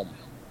film.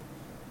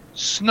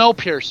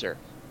 Snowpiercer.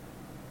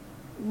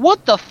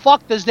 What the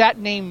fuck does that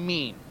name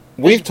mean?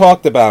 We've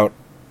talked about,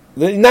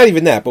 not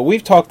even that, but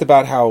we've talked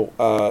about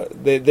how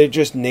they're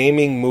just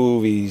naming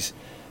movies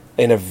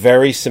in a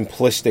very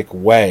simplistic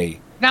way.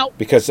 Now,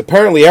 because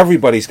apparently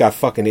everybody's got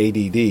fucking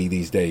ADD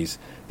these days.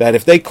 That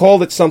if they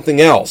called it something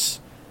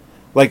else,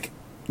 like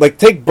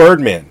take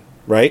Birdman,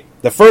 right?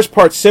 The first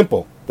part's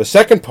simple. The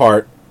second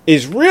part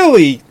is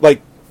really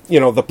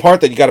the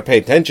part that you got to pay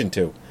attention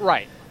to.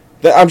 Right.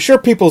 I'm sure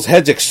people's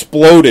heads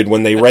exploded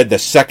when they read the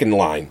second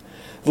line.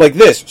 Like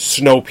this,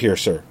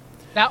 Snowpiercer.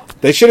 Now,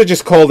 they should have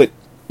just called it,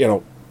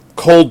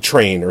 Cold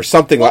Train or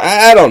something. Well,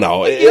 I don't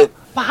know.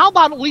 But how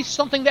about at least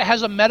something that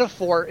has a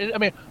metaphor? I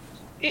mean,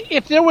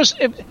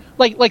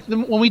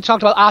 when we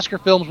talked about Oscar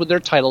films with their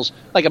titles,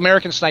 like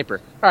American Sniper.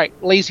 All right,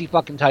 lazy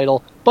fucking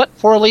title, but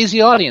for a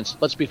lazy audience,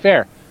 let's be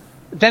fair.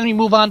 Then we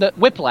move on to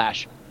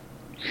Whiplash.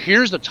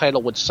 Here's the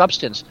title with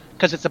substance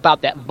because it's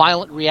about that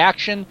violent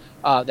reaction.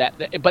 But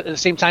at the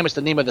same time, it's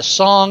the name of the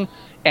song,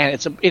 and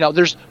it's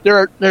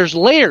there's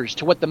layers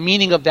to what the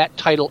meaning of that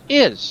title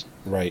is.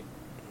 Right.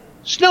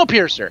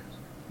 Snowpiercer,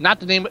 not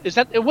the name.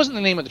 It wasn't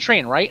the name of the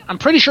train, right? I'm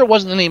pretty sure it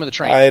wasn't the name of the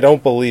train. I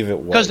don't believe it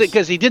was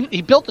because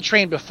he built the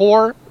train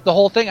before the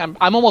whole thing. I'm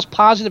almost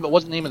positive it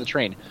wasn't the name of the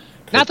train.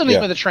 Not the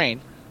name of the train.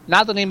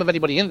 Not the name of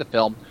anybody in the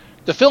film.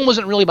 The film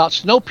wasn't really about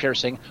snow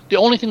piercing. The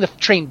only thing the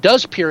train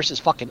does pierce is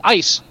fucking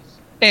ice.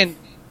 And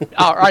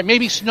all right,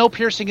 maybe snow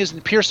piercing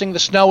isn't piercing the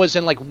snow as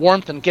in like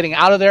warmth and getting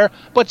out of there.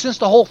 But since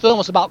the whole film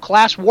is about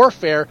class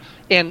warfare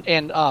and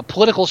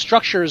political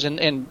structures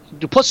and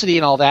duplicity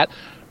and all that,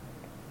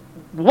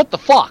 what the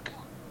fuck?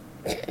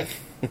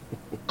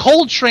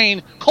 Cold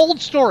Train, Cold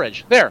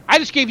Storage. There, I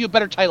just gave you a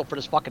better title for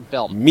this fucking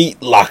film.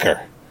 Meat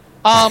Locker.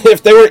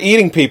 If they were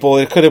eating people,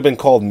 it could have been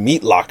called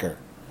Meat Locker.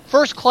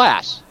 First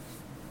Class.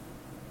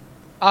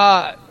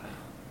 Yeah.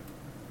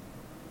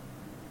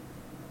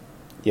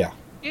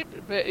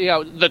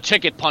 The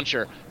Ticket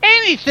Puncher.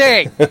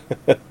 Anything.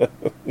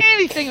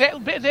 Anything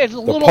that's a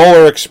little... The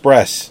Polar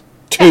Express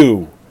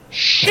 2.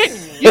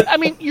 Shit.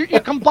 You're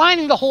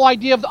combining the whole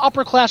idea of the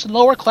upper class and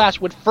lower class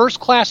with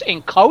first class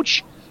and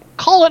coach.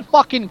 Call it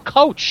fucking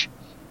Coach.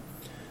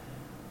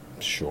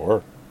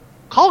 Sure.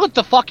 Call it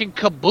the fucking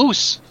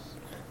Caboose.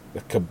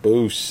 The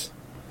Caboose.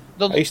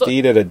 I used to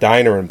eat at a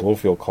diner in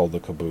Bloomfield called the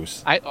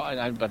Caboose.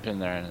 I've been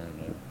there.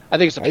 I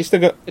think it's. I used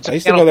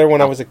to go there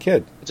when I was a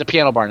kid. It's a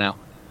piano bar now.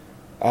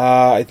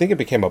 I think it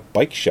became a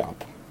bike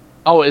shop.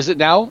 Oh, is it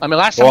now? I mean,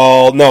 last time.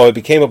 Well, no, it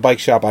became a bike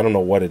shop. I don't know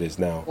what it is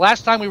now.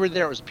 Last time we were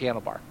there, it was a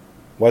piano bar.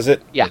 Was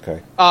it? Yeah.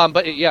 Okay.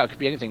 But it could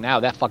be anything now.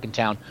 That fucking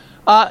town.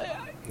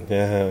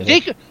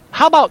 Yeah.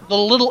 How about the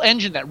little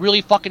engine that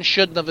really fucking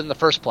shouldn't have in the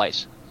first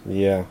place?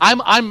 Yeah. I'm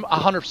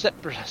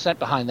 100%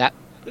 behind that.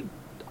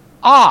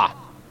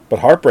 But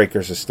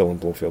Heartbreakers is still in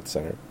Bloomfield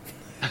Center.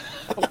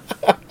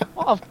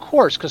 Well, of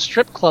course, because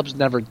strip clubs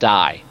never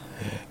die.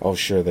 Oh,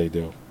 sure they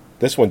do.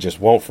 This one just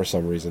won't for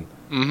some reason.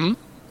 Mm-hmm.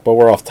 But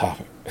we're off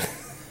topic. Just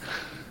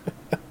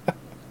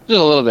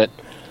a little bit.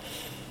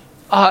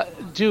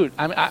 Dude,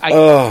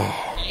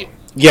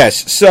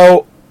 yes,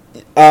 so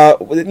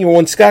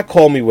when Scott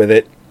called me with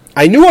it,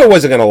 I knew I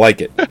wasn't going to like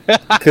it.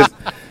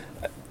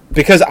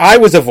 Because I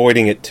was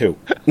avoiding it too.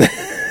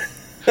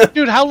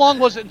 Dude, how long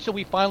was it until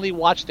we finally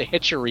watched the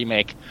Hitcher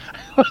remake?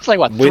 It's like,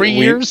 what, 3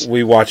 years?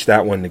 We watched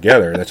that one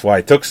together. That's why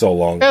it took so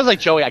long. I was like,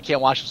 Joey, I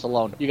can't watch this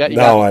alone.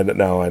 I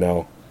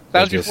know.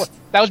 That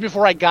was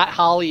before I got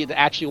Holly to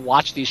actually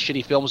watch these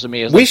shitty films with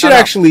me. We should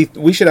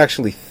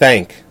actually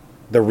thank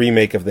the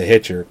remake of The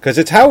Hitcher, because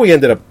it's how we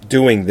ended up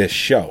doing this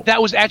show. That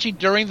was actually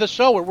during the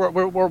show.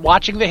 We're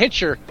watching the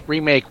Hitcher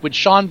remake with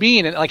Sean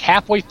Bean, and like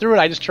halfway through it,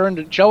 I just turned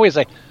to Joey. It's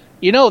like,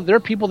 there are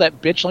people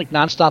that bitch like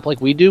nonstop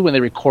like we do when they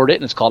record it,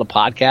 and it's called a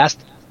podcast.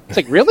 It's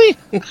like, really?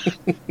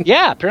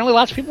 Yeah, apparently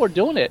lots of people are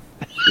doing it.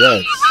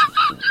 Yeah,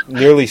 it's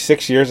nearly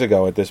 6 years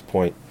ago at this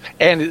point.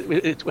 And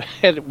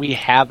we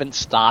haven't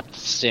stopped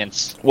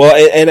since. Well,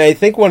 and I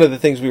think one of the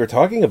things we were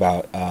talking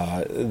about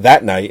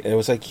that night, it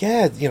was like,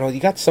 yeah, you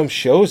got some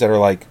shows that are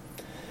like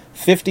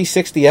 50,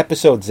 60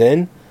 episodes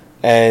in,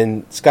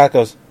 and Scott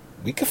goes,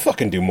 we could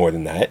fucking do more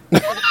than that.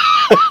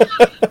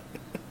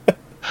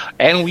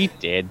 And we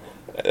did.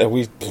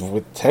 We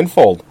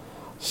tenfold.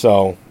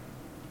 So,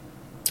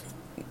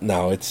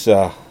 no, it's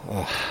so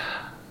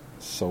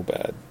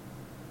bad.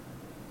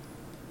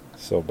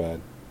 So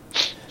bad.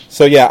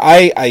 So yeah,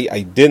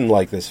 I didn't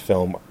like this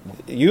film.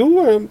 You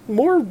were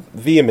more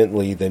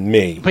vehemently than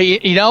me. But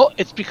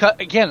it's because,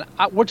 again,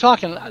 we're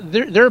talking.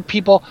 There are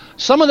people.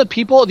 Some of the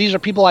people. These are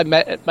people I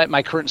met at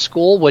my current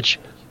school, which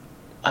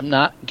I'm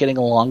not getting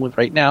along with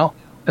right now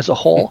as a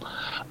whole.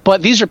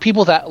 But these are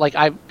people that like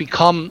I've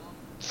become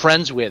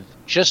friends with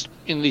just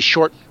in the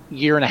short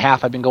year and a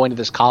half I've been going to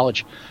this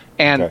college,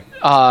 and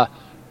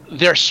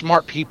they're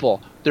smart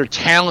people. They're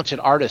talented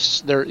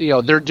artists.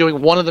 They're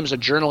doing. One of them's a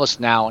journalist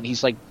now, and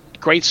he's like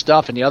great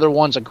stuff, and the other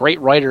one's a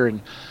great writer,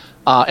 and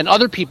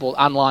other people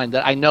online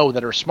that I know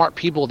that are smart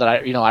people that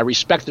I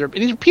respect.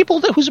 These are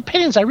people whose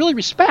opinions I really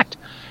respect,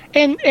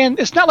 and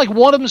it's not like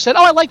one of them said,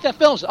 "Oh, I like that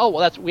film." So,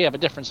 well, we have a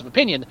difference of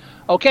opinion.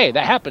 Okay,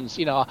 that happens.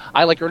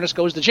 I like Ernest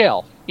Goes to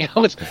Jail.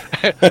 Let's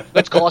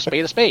call a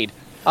spade a spade.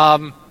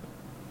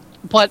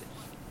 But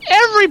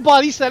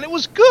everybody said it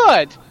was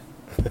good.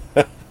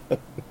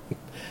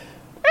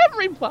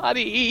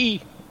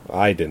 Everybody.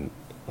 I didn't.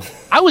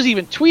 I was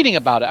even tweeting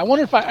about it. I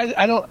wonder if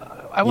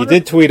You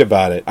did tweet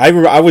about it.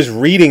 I was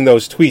reading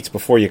those tweets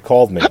before you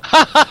called me.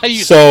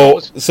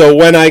 So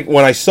when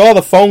I saw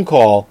the phone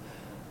call,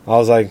 I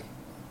was like,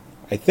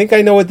 I think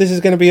I know what this is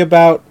going to be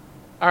about.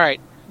 All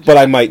right, but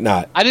I might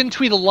not. I didn't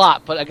tweet a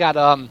lot, but I got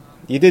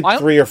You did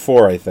 3 or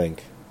 4, I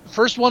think.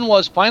 First one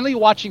was finally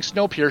watching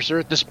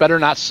Snowpiercer. This better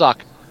not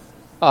suck.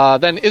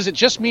 Then is it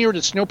just me or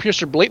did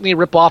Snowpiercer blatantly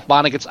rip off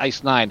Vonnegut's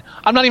Ice 9?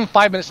 I'm not even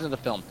 5 minutes into the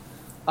film.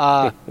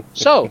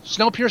 So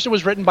Snowpiercer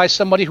was written by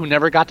somebody who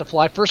never got to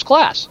fly first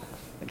class.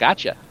 I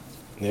gotcha.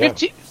 Yeah.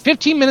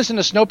 15 minutes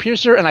into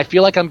Snowpiercer, and I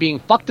feel like I'm being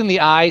fucked in the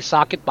eye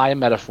socket by a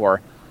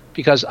metaphor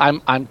because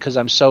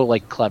I'm so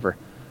like clever.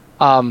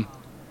 I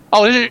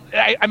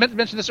meant to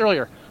mention this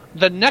earlier.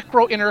 The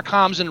Necro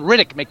intercoms in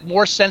Riddick make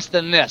more sense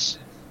than this.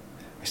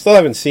 I still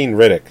haven't seen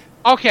Riddick.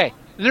 Okay,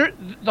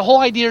 the whole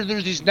idea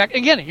there's these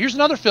again. Here's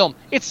another film.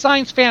 It's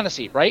science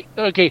fantasy, right?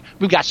 Okay,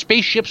 we've got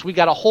spaceships. We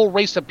got a whole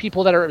race of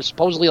people that are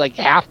supposedly like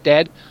half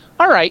dead.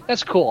 All right,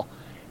 that's cool.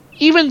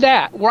 Even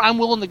that, where I'm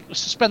willing to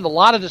suspend a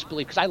lot of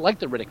disbelief because I like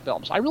the Riddick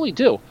films. I really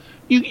do.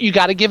 You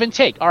got to give and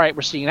take. All right,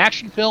 we're seeing an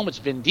action film. It's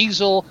Vin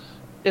Diesel.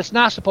 It's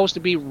not supposed to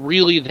be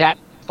really that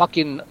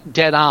fucking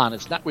dead on.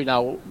 It's not.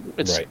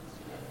 It's right.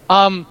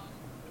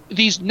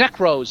 These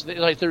necros,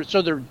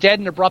 they're dead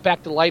and they're brought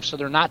back to life, so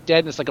they're not dead.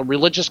 And it's like a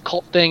religious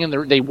cult thing,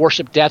 and they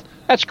worship death.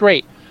 That's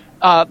great.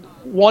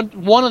 One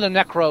of the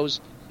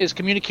necros is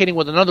communicating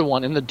with another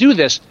one, and to do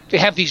this, they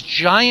have these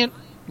giant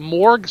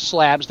morgue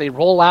slabs. They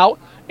roll out,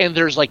 and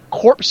there's like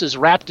corpses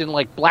wrapped in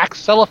like black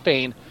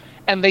cellophane,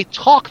 and they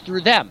talk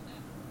through them.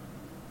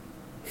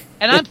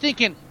 And I'm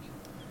thinking,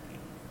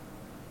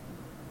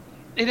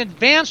 an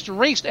advanced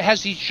race that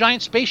has these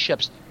giant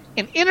spaceships,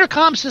 an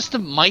intercom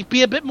system might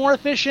be a bit more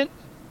efficient.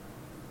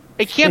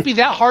 It can't be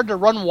that hard to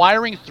run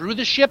wiring through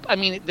the ship. I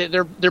mean,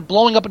 they're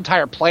blowing up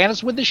entire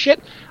planets with this shit.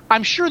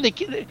 I'm sure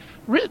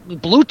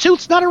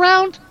Bluetooth's not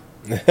around.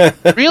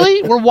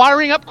 Really? We're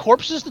wiring up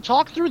corpses to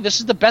talk through?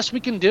 This is the best we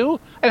can do?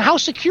 And how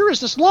secure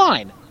is this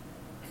line?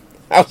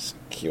 How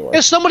secure?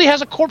 If somebody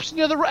has a corpse in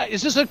the other...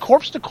 Is this a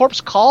corpse-to-corpse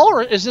call,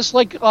 or is this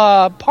like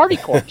party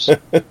corpse?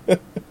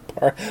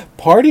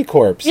 Party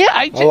corpse. Yeah,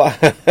 I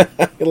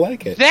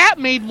like it. That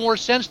made more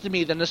sense to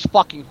me than this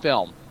fucking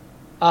film.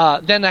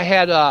 Then I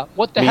had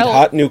what the Meet hell?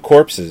 Hot new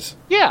corpses.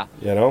 Yeah,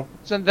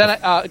 So then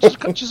I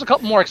just a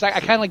couple more because I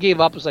kind of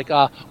gave up. It was like,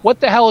 what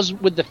the hell is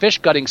with the fish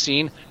gutting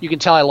scene? You can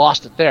tell I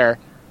lost it there.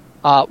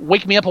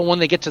 Wake me up when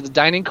they get to the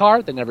dining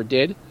car. They never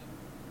did.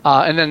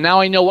 And then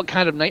now I know what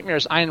kind of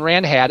nightmares Ayn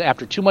Rand had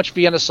after too much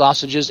Vienna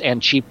sausages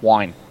and cheap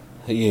wine.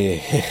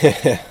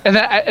 Yeah. And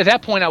at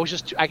that point, I was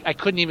just I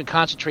couldn't even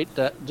concentrate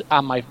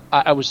on my.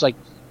 I was like,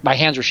 my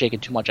hands were shaking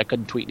too much. I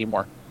couldn't tweet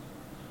anymore.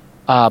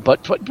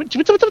 But what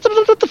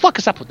the fuck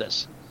is up with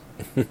this?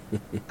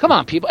 Come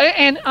on, people.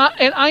 And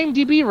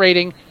IMDb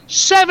rating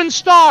 7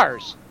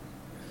 stars.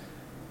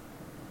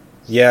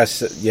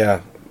 Yes,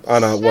 yeah.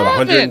 On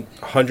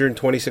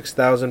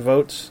 126,000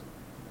 votes.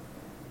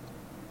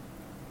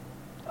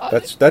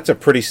 That's a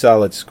pretty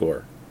solid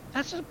score.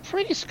 That's a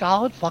pretty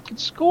solid fucking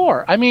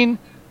score. I mean,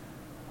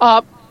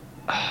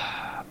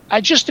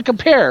 just to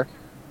compare,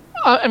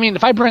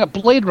 if I bring up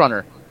Blade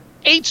Runner,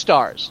 8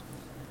 stars.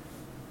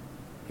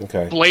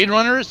 Okay. Blade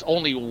Runner is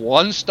only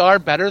 1 star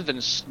better than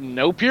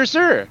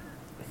Snowpiercer.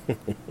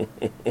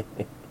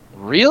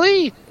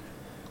 Really?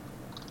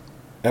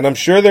 And I'm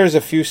sure there's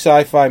a few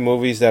sci-fi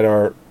movies that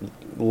are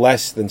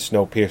less than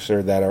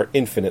Snowpiercer that are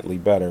infinitely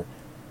better.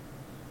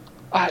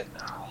 And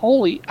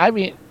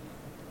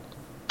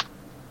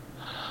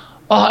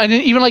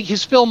then even like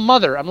his film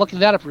Mother. I'm looking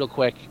that up real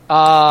quick.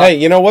 Hey,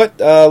 you know what?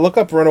 Look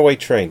up Runaway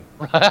Train.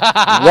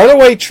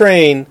 Runaway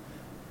Train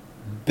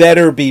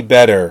better be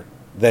better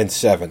than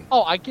 7.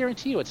 Oh, I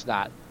guarantee you it's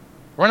not.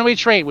 Runaway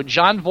Train with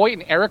John Voight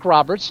and Eric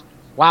Roberts.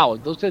 Wow,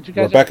 those two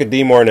guys. Rebecca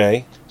De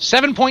Mornay.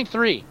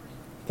 7.3.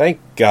 Thank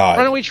God.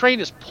 Runaway Train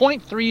is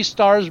 0.3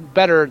 stars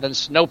better than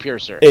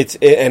Snowpiercer.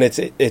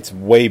 It's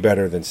way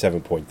better than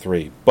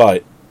 7.3,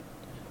 but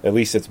at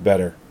least it's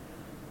better.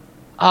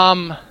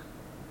 I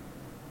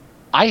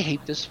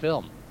hate this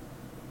film.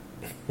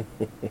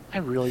 I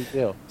really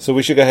do. So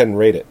we should go ahead and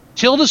rate it.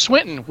 Tilda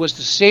Swinton was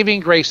the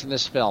saving grace in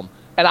this film.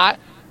 And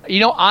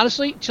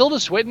honestly, Tilda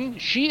Swinton,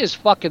 she is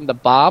fucking the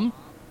bomb.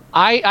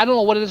 I don't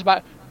know what it is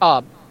about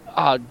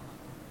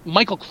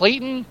Michael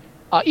Clayton,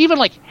 even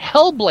like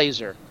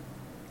Hellblazer.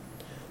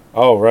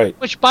 Oh, right.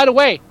 Which, by the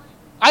way,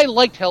 I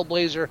liked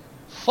Hellblazer.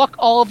 Fuck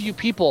all of you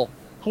people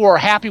who are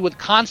happy with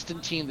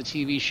Constantine, the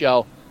TV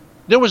show.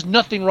 There was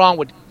nothing wrong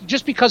with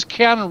just because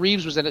Keanu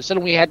Reeves was in it.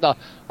 Suddenly we had to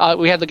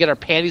get our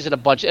panties in a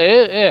bunch.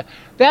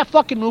 That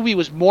fucking movie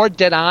was more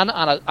dead on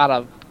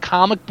a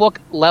comic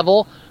book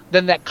level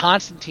than that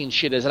Constantine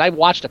shit is. And I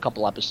watched a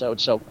couple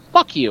episodes, so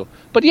fuck you.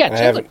 But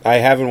yeah, I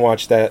haven't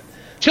watched that.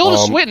 Tilda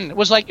Swinton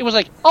was like,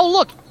 oh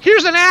look,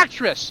 here's an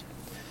actress.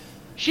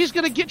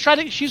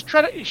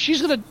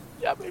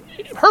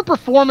 Her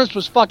performance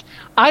was fuck.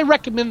 I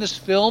recommend this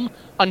film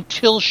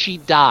until she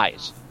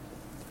dies.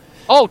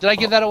 Oh, did I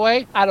give that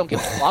away? I don't give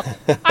a fuck.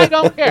 I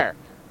don't care.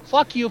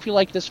 Fuck you if you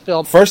like this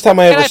film. First time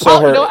I ever saw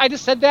her. I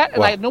just said that,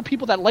 and I know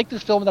people that like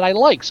this film that I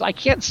like, so I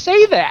can't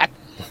say that.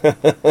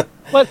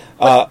 but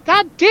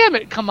God damn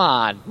it, come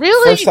on.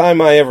 Really? First time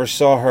I ever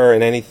saw her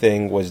in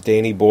anything was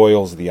Danny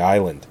Boyle's The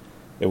Island.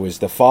 It was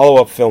the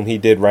follow-up film he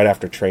did right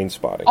after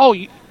Trainspotting. Oh,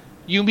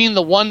 you mean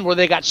the one where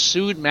they got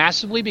sued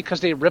massively because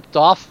they ripped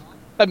off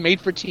a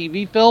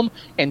made-for-TV film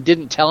and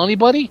didn't tell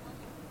anybody?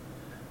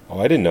 Oh,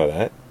 I didn't know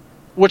that.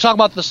 We're talking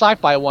about the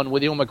sci-fi one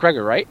with Ewan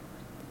McGregor, right?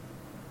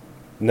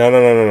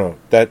 No.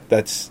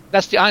 That's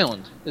The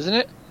Island, isn't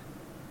it?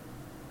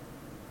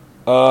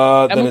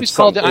 That movie's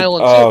called The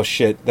Island. Oh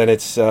shit! Then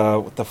it's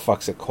what the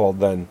fuck's it called?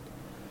 Then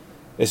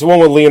it's the one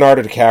with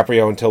Leonardo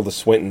DiCaprio and Tilda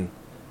Swinton.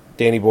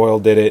 Danny Boyle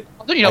did it.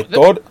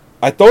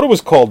 I thought it was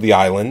called The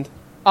Island.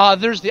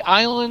 There's The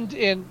Island,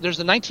 and there's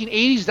the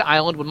 1980s The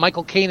Island with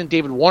Michael Caine and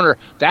David Warner.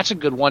 That's a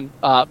good one.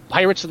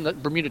 Pirates in the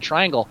Bermuda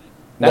Triangle.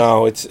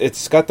 No,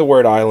 it's got the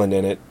word island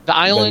in it. The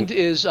Island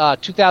is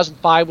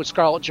 2005 with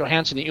Scarlett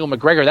Johansson and Ewan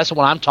McGregor. That's the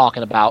one I'm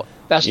talking about.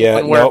 That's the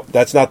one where, no,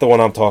 that's not the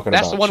one I'm talking about.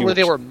 That's the one where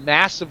they were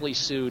massively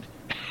sued.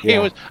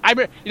 Yeah. You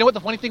know what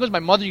the funny thing was? My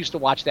mother used to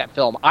watch that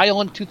film,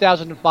 Island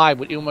 2005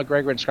 with Ewan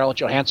McGregor and Scarlett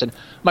Johansson.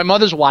 My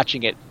mother's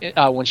watching it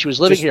when she was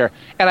living here,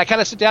 and I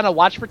kind of sit down and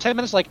watch for 10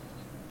 minutes like,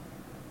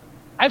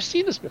 I've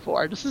seen this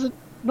before. This isn't...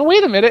 No,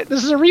 wait a minute.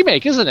 This is a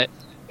remake, isn't it?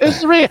 This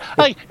is a remake.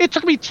 Like, it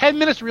took me 10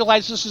 minutes to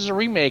realize this is a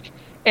remake.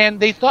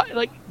 And they thought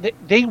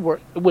they were.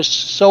 It was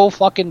so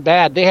fucking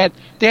bad. They had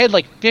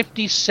like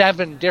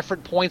 57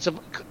 different points of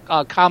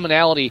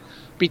commonality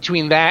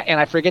between that and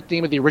I forget the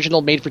name of the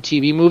original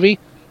made-for-TV movie.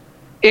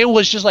 It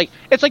was just like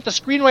it's like the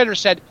screenwriter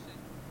said,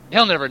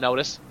 "He'll never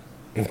notice."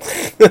 They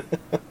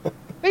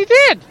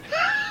did.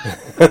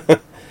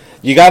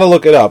 You got to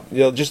look it up.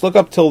 Just look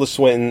up Tilda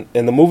Swinton,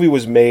 and the movie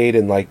was made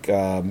in like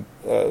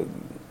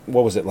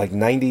what was it, like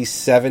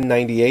 97,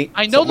 98?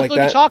 I know the movie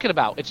you're talking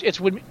about. It's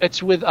with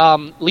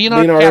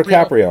Leonardo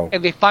DiCaprio,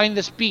 and they find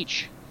this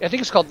beach. I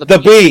think it's called the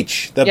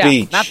beach. The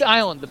beach, not the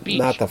island. The beach,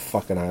 not the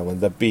fucking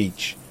island. The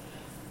beach.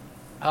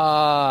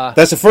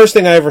 That's the first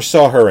thing I ever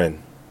saw her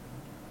in.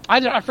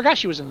 I forgot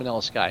she was in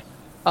Vanilla Sky.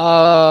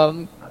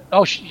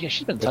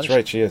 She's been. That's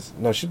right, she is.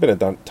 No, she's been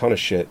a ton of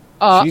shit.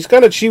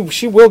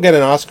 She will get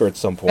an Oscar at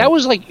some point. That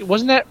was like,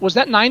 was that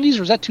 90s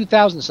or was that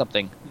 2000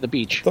 something? The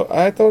beach.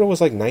 I thought it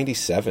was like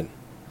 97.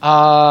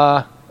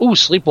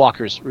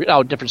 Sleepwalkers.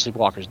 Oh, different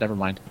Sleepwalkers. Never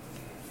mind.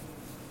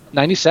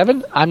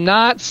 97? I'm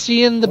not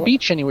seeing the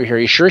beach anywhere here. Are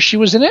you sure she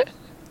was in it?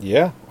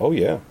 Yeah. Oh,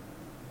 yeah.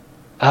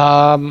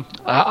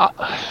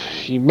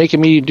 You're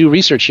making me do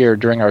research here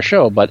during our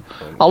show, but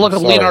I'll look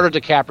up Leonardo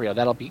DiCaprio.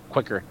 That'll be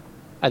quicker.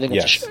 I think.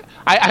 Yes.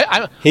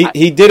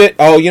 He did it.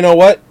 Oh, you know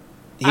what?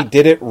 He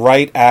did it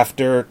right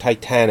after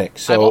Titanic,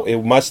 so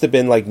it must have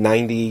been like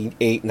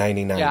 98,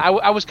 99. Yeah,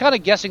 I was kind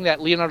of guessing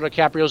that Leonardo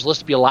DiCaprio's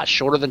list would be a lot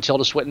shorter than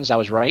Tilda Swinton's. I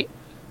was right.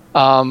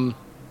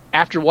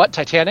 After what?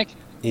 Titanic?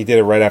 He did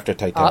it right after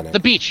Titanic. The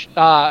Beach,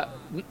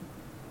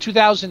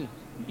 2009.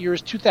 year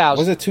is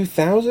 2000. Was it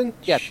 2000?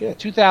 Yeah, Shit.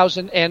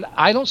 2000, and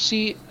I don't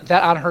see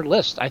that on her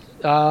list.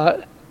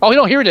 Oh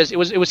no, here it is. It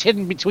was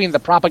hidden between The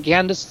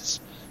Propagandists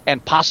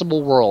and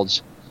Possible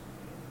Worlds.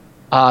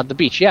 The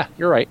Beach. Yeah,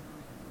 you're right.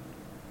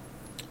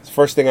 It's the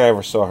first thing I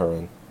ever saw her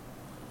in.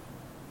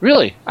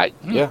 Really?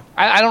 Yeah.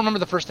 I don't remember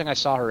the first thing I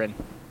saw her in.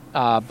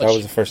 But That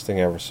was the first thing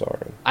I ever saw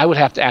her in. I would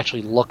have to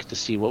actually look to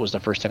see what was the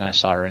first thing I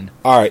saw her in.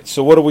 All right,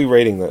 so what are we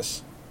rating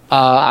this?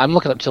 I'm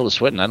looking up Tilda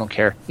Swinton. I don't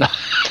care.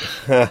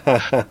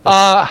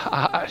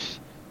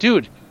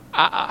 Dude,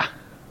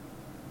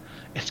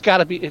 it's got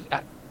to be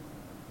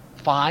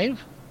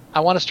 5. I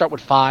want to start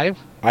with 5.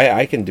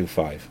 I can do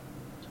 5.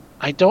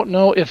 I don't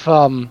know if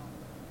I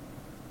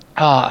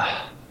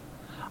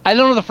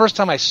don't know the first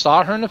time I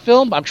saw her in a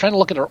film. But I'm trying to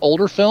look at her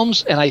older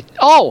films, and I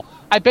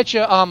bet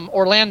you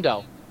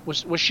Orlando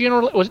was she in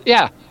Orlando?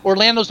 Yeah,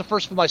 Orlando's the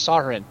first film I saw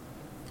her in.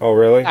 Oh,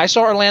 really? I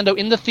saw Orlando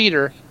in the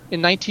theater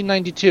in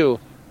 1992.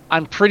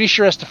 I'm pretty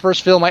sure that's the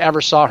first film I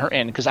ever saw her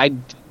in because I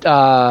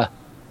don't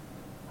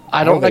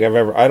think I've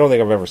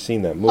ever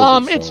seen that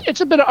movie.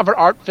 It's a bit of an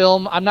art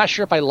film. I'm not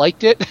sure if I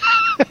liked it.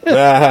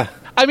 I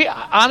mean,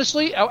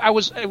 honestly, I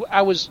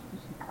was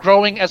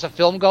growing as a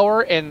film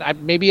goer, and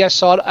maybe I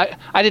saw it.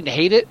 I didn't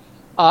hate it.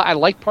 I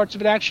liked parts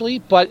of it actually,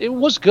 but it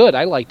was good.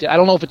 I liked it. I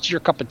don't know if it's your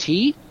cup of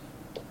tea.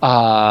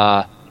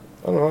 I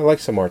don't know. I like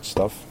some art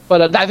stuff.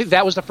 But I think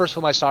that was the first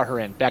film I saw her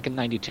in back in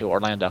 '92,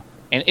 Orlando,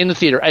 and in the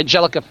theater,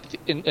 Angelica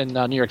in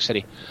New York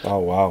City. Oh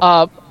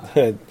wow!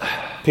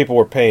 People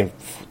were paying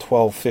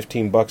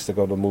 $12-15 to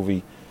go to a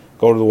movie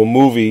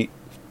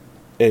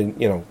in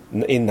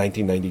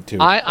 1992.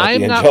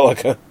 I'm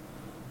Angelica.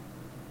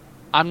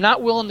 I'm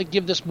not willing to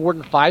give this more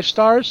than 5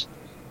 stars,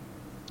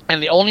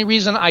 and the only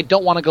reason I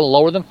don't want to go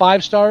lower than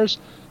 5 stars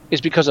is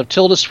because of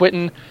Tilda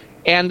Swinton.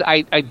 And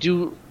I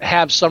do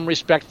have some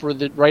respect for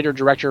the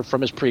writer-director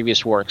from his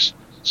previous works.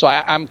 So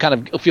I'm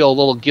kind of feel a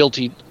little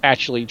guilty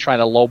actually trying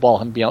to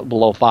lowball him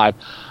below 5.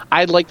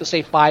 I'd like to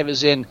say 5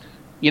 is in,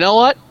 you know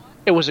what?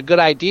 It was a good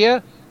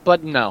idea,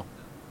 but no.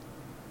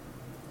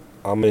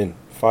 I'm in.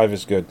 5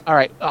 is good. All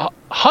right.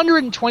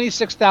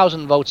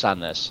 126,000 votes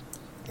on this.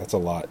 That's a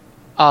lot.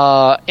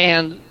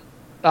 And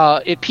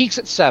it peaks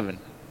at 7.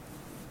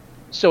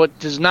 So it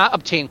does not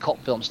obtain cult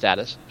film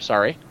status.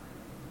 Sorry.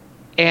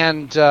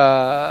 And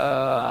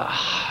not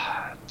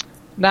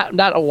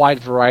a wide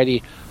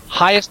variety.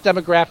 Highest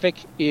demographic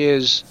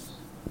is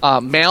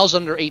males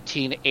under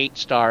 18, 8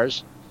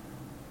 stars.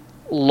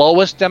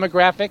 Lowest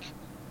demographic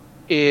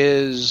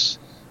is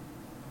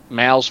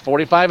males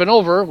 45 and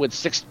over with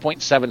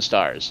 6.7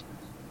 stars.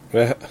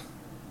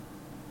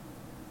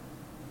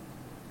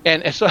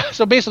 And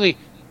so basically,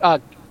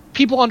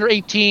 people under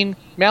 18,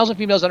 males and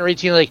females under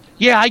 18, are like,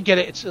 yeah, I get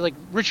it. It's like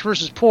rich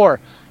versus poor.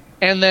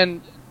 And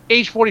then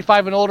age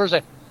 45 and older is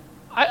like,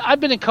 I've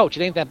been in Coach.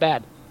 It ain't that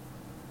bad.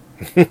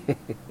 I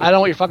don't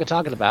know what you're fucking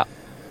talking about.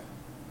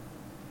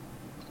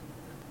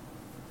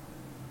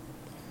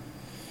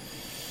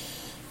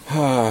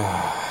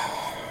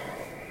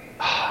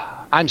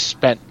 I'm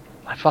spent.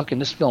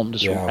 This film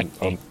just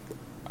wrecked me.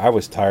 I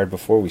was tired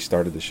before we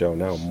started the show.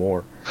 Now I'm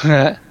more.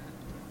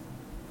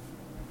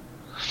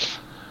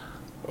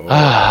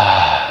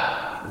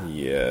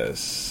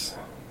 Yes.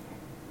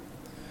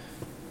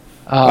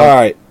 All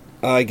right.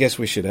 I guess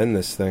we should end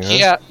this thing,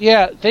 huh?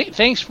 Yeah.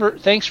 Thanks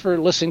for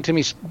listening to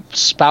me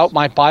spout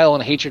my bile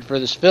and hatred for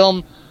this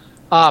film.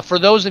 For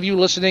those of you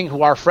listening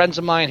who are friends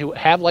of mine who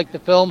have liked the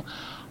film,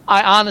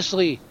 I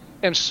honestly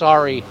am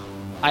sorry.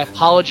 I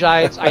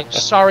apologize. I'm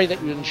sorry that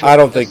you enjoyed. I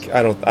don't think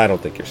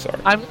you're sorry.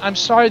 I'm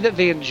sorry that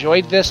they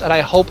enjoyed this, and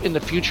I hope in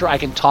the future I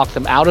can talk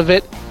them out of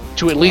it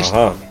to at least.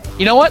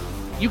 You know what?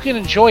 You can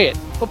enjoy it,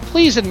 but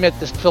please admit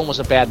this film was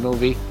a bad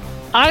movie.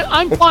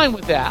 I'm fine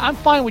with that. I'm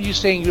fine with you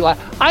saying you like.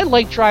 I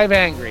like Drive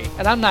Angry,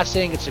 and I'm not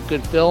saying it's a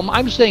good film.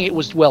 I'm saying it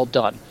was well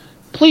done.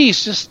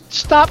 Please just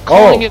stop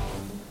calling it.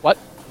 What?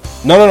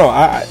 No.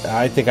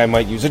 I think I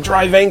might use a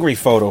Drive Angry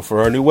photo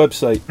for our new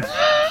website.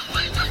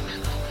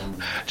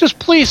 Just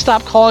please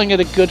stop calling it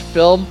a good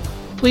film.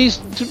 Please,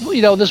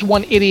 this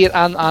one idiot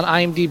on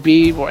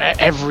IMDb where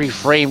every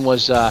frame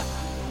was.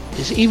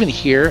 Is it even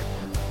here?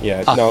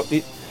 Yeah.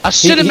 A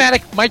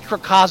cinematic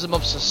microcosm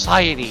of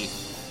society.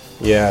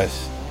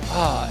 Yes.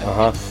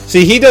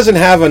 See, he doesn't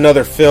have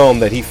another film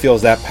that he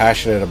feels that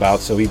passionate about,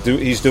 so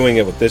he's doing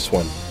it with this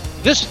one.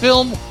 This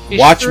film is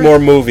Watch more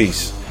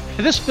movies.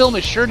 This film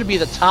is sure to be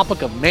the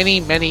topic of many,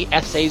 many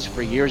essays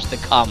for years to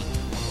come.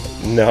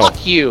 No.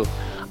 Fuck you.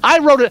 I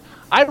wrote a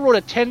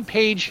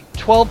 10-page,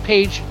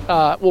 12-page,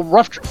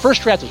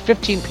 first draft was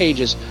 15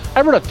 pages.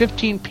 I wrote a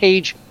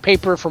 15-page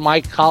paper for my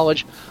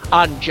college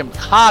on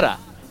Gymkhana,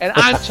 and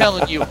I'm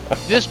telling you,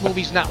 this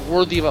movie's not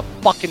worthy of a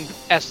fucking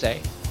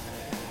essay.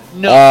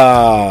 No.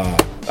 All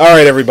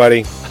right,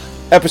 everybody.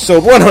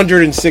 Episode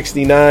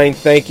 169.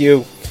 Thank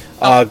you.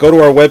 Go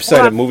to our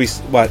website at movies.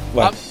 What?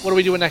 What are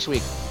we doing next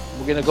week?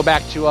 We're gonna go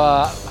back to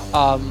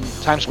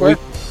Times Square.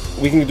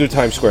 We can do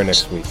Times Square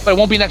next week, but it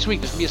won't be next week.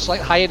 There's gonna be a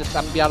slight hiatus.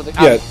 I'm gonna be out of the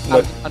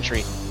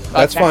country.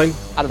 That's fine.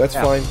 That's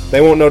fine.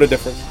 They won't know the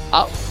difference.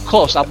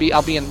 Close. I'll be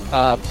in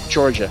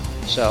Georgia.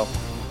 So,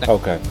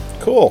 Okay,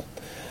 cool.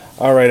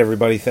 All right,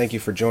 everybody, thank you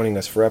for joining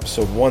us for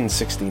episode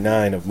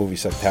 169 of Movie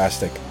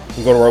Sucktastic. You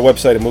can go to our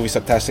website at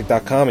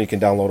moviesucktastic.com and you can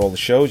download all the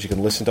shows. You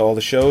can listen to all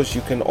the shows. You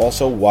can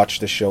also watch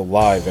the show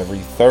live every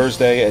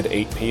Thursday at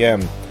 8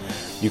 p.m.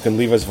 You can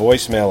leave us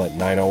voicemail at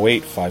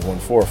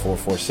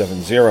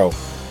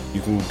 908-514-4470.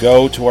 You can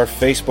go to our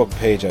Facebook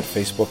page at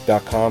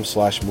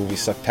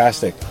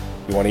facebook.com/moviesucktastic.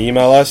 If you want to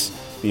email us,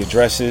 the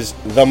address is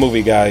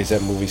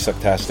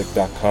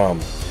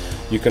themovieguys@moviesucktastic.com.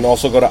 You can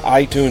also go to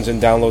iTunes and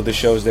download the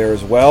shows there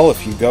as well.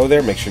 If you go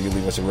there, make sure you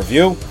leave us a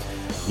review.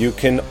 You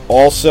can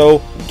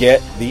also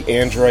get the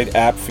Android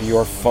app for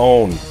your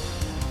phone.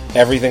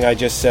 Everything I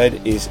just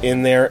said is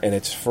in there, and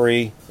it's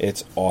free.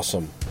 It's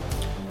awesome.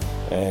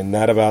 And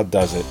that about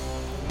does it.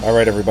 All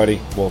right, everybody.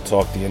 We'll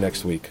talk to you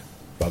next week.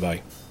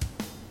 Bye-bye.